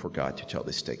he forgot to tell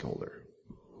the stakeholder.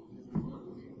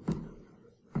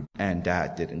 And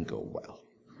that didn't go well.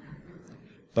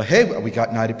 But hey, we got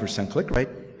 90% click rate.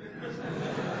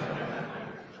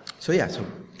 So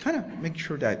kind of make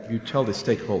sure that you tell the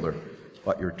stakeholder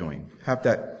what you're doing. Have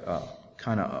that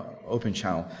kind of open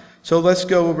channel. So let's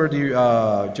go over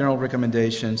the general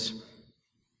recommendations.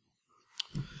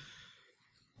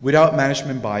 Without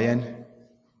management buy-in,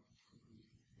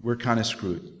 we're kind of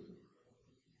screwed.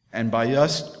 And by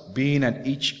us being at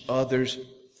each other's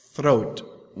throat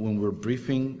when we're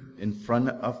briefing in front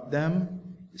of them,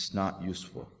 it's not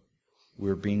useful.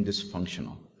 We're being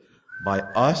dysfunctional. By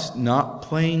us not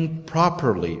playing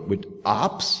properly with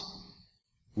ops,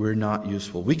 we're not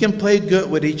useful. We can play good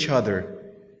with each other,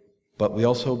 but we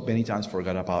also many times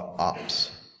forget about ops.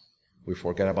 We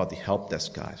forget about the help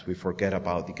desk guys. We forget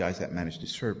about the guys that manage the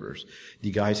servers,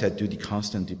 the guys that do the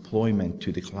constant deployment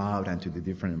to the cloud and to the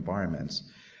different environments.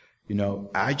 You know,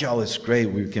 Agile is great.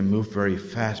 We can move very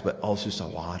fast, but also it's a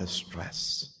lot of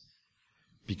stress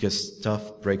because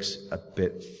stuff breaks a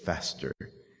bit faster,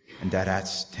 and that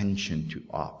adds tension to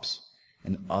ops.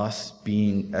 And us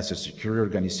being, as a security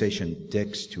organization,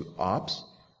 dicks to ops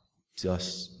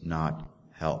does not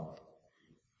help.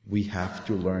 We have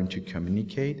to learn to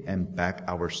communicate and back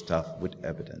our stuff with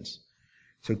evidence.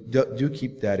 So do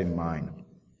keep that in mind.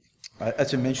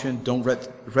 As I mentioned, don't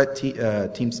red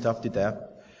team stuff to death.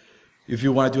 If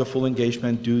you want to do a full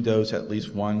engagement, do those at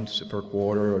least once per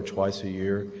quarter or twice a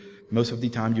year. Most of the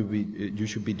time, you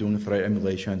should be doing threat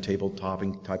emulation and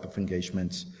table-topping type of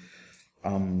engagements.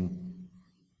 And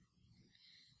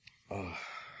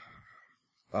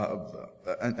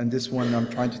this one, I'm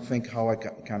trying to think how I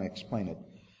can explain it.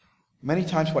 Many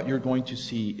times what you're going to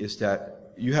see is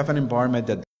that you have an environment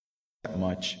that doesn't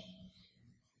much,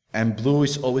 and Blue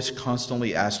is always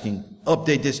constantly asking,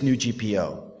 update this new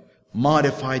GPO,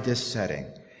 modify this setting,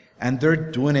 and they're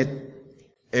doing it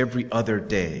every other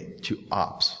day to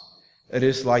ops. It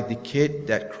is like the kid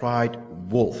that cried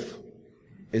wolf.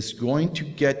 It's going to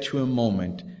get to a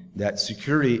moment that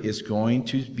security is going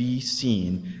to be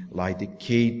seen like the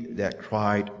kid that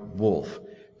cried wolf,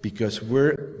 because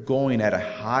we're going at a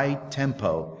high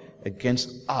tempo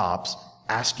against ops,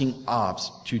 asking ops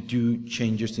to do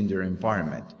changes in their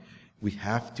environment. We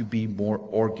have to be more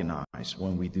organized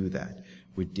when we do that.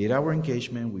 We did our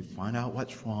engagement, we find out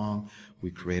what's wrong,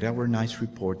 we create our nice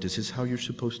report, this is how you're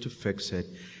supposed to fix it,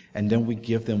 and then we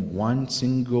give them one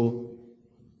single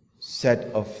set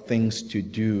of things to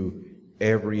do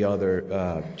every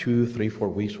other 2, 3, 4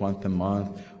 weeks, once a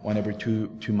month, one every two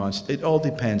months. It all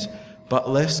depends. But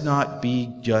let's not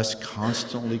be just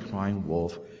constantly crying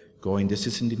wolf, going, this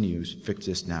is in the news, fix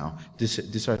this now. This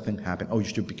other thing happened. Oh, you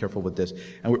should be careful with this.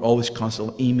 And we're always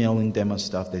constantly emailing them on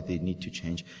stuff that they need to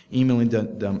change, emailing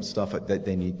them stuff that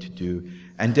they need to do,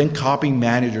 and then copying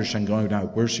managers and going, now,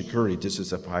 we're security, this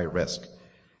is a high risk.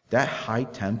 That high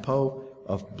tempo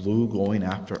of Blue going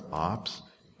after ops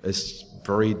is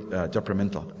very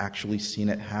detrimental. I've actually seen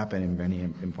it happen in many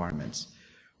environments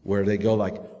where they go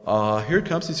like, here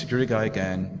comes the security guy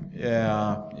again.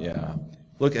 Yeah.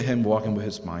 Look at him walking with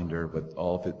his binder with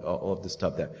all of the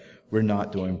stuff that we're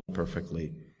not doing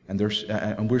perfectly. And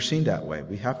we're seen that way.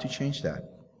 We have to change that.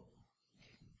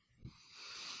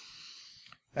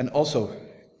 And also,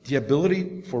 the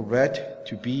ability for Red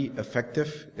to be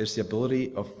effective is the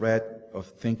ability of Red of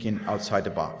thinking outside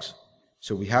the box.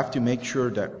 So we have to make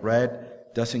sure that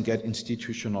Red doesn't get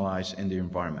institutionalized in the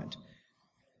environment.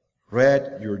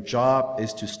 Red, your job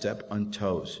is to step on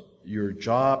toes. Your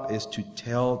job is to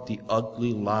tell the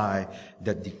ugly lie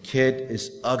that the kid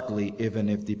is ugly even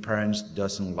if the parents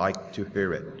doesn't like to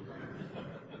hear it.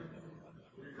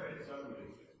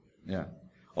 Yeah.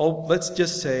 Oh, let's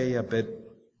just say a bit,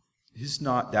 he's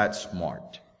not that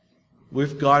smart.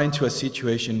 We've got into a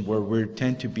situation where we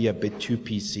tend to be a bit too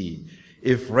PC.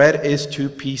 If Red is too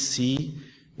PC,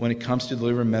 when it comes to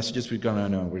delivering messages, we're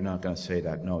not going to say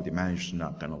that. No, the manager's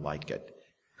not going to like it.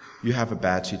 You have a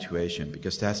bad situation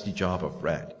because that's the job of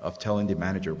Red, of telling the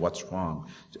manager what's wrong.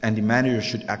 And the manager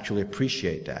should actually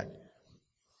appreciate that.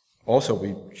 Also,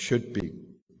 we should be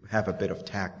have a bit of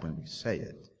tact when we say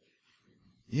it.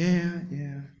 Yeah,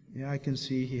 I can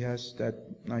see he has that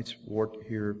nice wart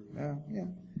here. Yeah,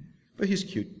 but he's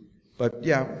cute. But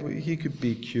yeah, he could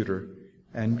be cuter.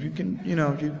 And you can,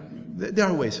 there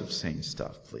are ways of saying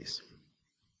stuff, please.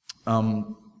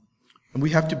 And we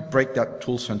have to break that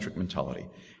tool-centric mentality.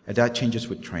 And that changes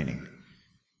with training.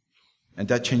 And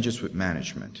that changes with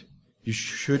management. You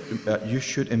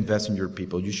should invest in your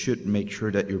people. You should make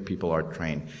sure that your people are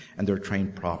trained, and they're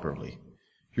trained properly.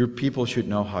 Your people should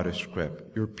know how to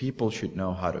script. Your people should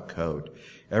know how to code.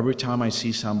 Every time I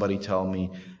see somebody tell me,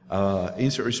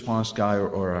 instant response guy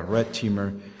or a red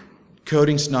teamer,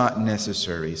 coding's not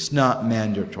necessary, it's not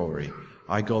mandatory,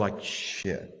 I go like,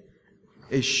 shit.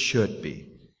 It should be.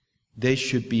 They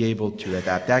should be able to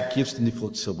adapt. That gives them the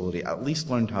flexibility, at least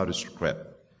learn how to script.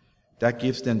 That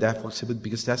gives them that flexibility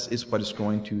because that is what is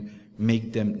going to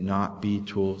make them not be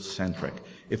tool-centric.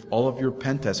 If all of your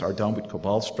pen tests are done with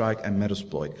Cobalt Strike and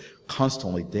Metasploit,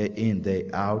 constantly, day in, day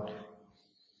out,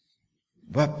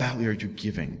 what value are you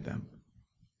giving them?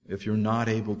 If you're not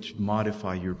able to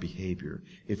modify your behavior,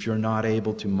 if you're not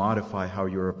able to modify how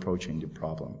you're approaching the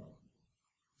problem.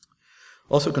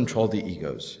 Also control the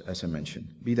egos, as I mentioned.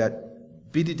 Be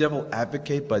the devil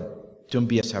advocate, but don't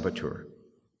be a saboteur.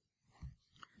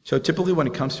 So typically when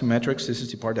it comes to metrics, this is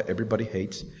the part that everybody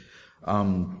hates.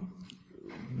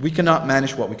 We cannot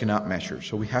manage what we cannot measure,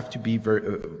 so we have to be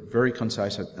very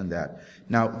concise on that.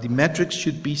 Now, the metrics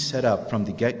should be set up from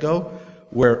the get-go,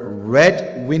 where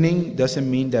red winning doesn't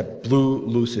mean that blue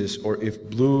loses, or if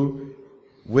blue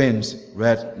wins,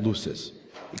 red loses.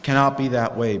 It cannot be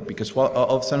that way, because all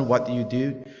of a sudden what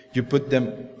do? You put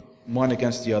them one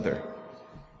against the other.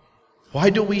 Why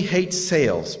do we hate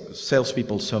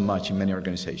salespeople so much in many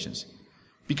organizations?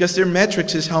 Because their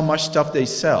metrics is how much stuff they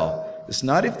sell. It's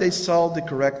not if they sell the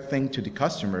correct thing to the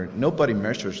customer. Nobody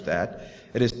measures that.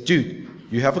 It is, dude,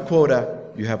 you have a quota,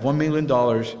 you have $1 million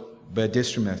by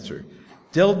this trimester.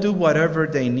 They'll do whatever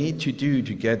they need to do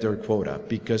to get their quota,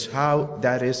 because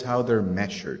that is how they're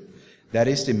measured. That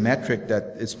is the metric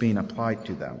that is being applied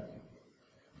to them.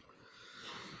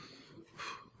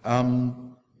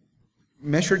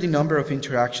 Measure the number of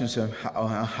interactions and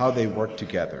how they work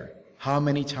together. How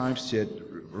many times did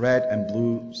red and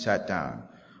blue sat down?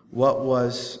 What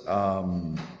was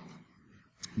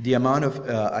the amount of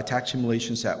attack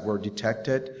simulations that were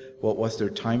detected? What was their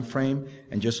time frame?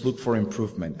 And just look for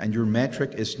improvement. And your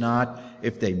metric is not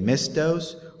if they missed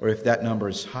those or if that number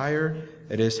is higher.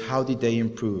 It is how did they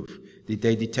improve? Did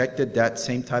they detected that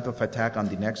same type of attack on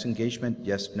the next engagement?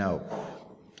 Yes, no.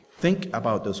 Think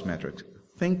about those metrics.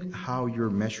 Think how you're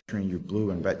measuring your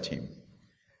blue and red team.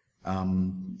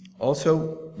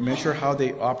 Also, measure how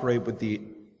they operate with the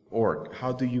org.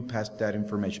 How do you pass that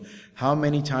information? How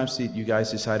many times did you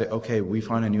guys decided, okay, we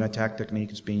found a new attack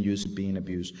technique is being used, it's being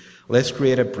abused. Let's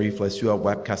create a brief, let's do a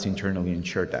webcast internally and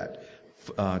share that.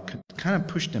 Kind of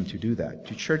push them to do that,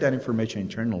 to share that information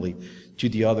internally to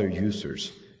the other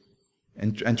users.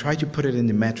 And try to put it in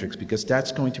the metrics, because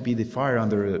that's going to be the fire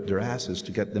under their asses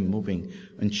to get them moving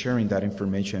and sharing that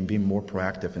information and being more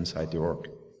proactive inside the org.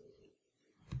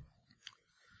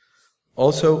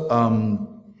 Also,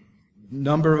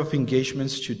 number of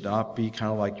engagements should not be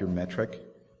kind of like your metric.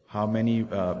 How many,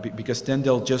 because then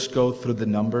they'll just go through the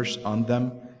numbers on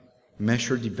them,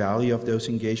 measure the value of those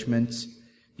engagements.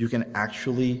 You can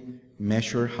actually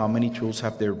measure how many tools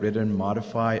have they written,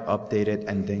 modified, updated,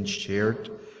 and then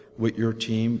shared with your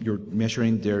team. You're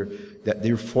measuring that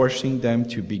they're forcing them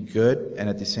to be good and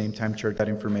at the same time share that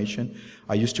information.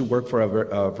 I used to work for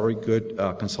a very good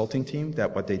consulting team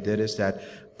that what they did is that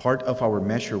part of our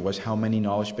measure was how many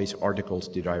knowledge-based articles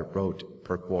did I wrote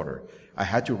per quarter. I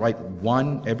had to write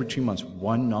every 3 months,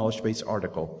 one knowledge-based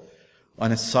article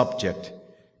on a subject,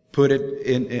 put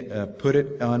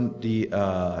it on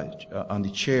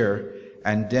the chair.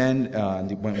 And then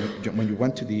when you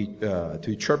went to the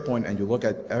SharePoint and you look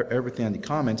at everything in the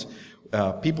comments,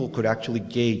 people could actually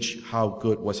gauge how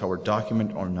good was our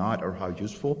document or not, or how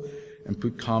useful, and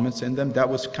put comments in them. That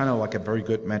was kind of like a very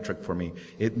good metric for me.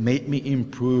 It made me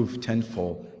improve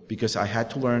tenfold, because I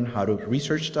had to learn how to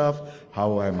research stuff,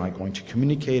 how am I going to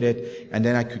communicate it, and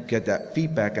then I could get that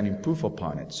feedback and improve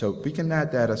upon it. So we can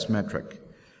add that as metric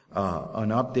on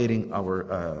updating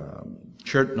our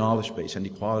shared knowledge base and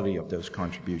the quality of those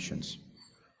contributions.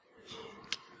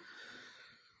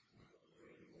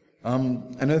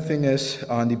 Another thing is,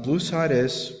 on the blue side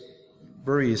is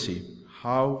very easy.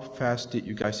 How fast did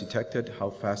you guys detect it? How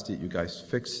fast did you guys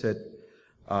fix it?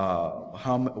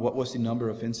 What was the number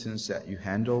of incidents that you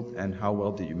handled, and how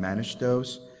well did you manage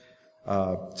those?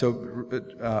 And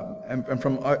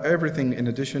from everything, in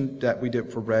addition that we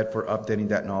did for red for updating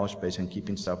that knowledge base and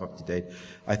keeping stuff up to date,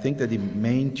 I think that the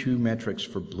main two metrics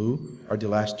for blue are the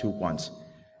last two ones.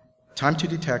 Time to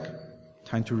detect,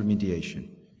 time to remediation.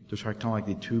 Those are kind of like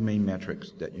the two main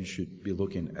metrics that you should be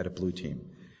looking at a blue team.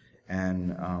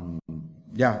 And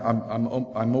yeah,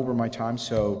 I'm over my time,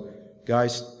 so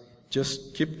guys,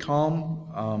 just keep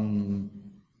calm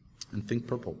and think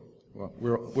purple. Well,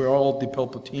 we're all the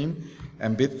purple team,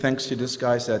 and big thanks to these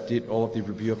guys that did all of the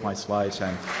review of my slides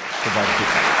and provided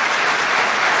feedback.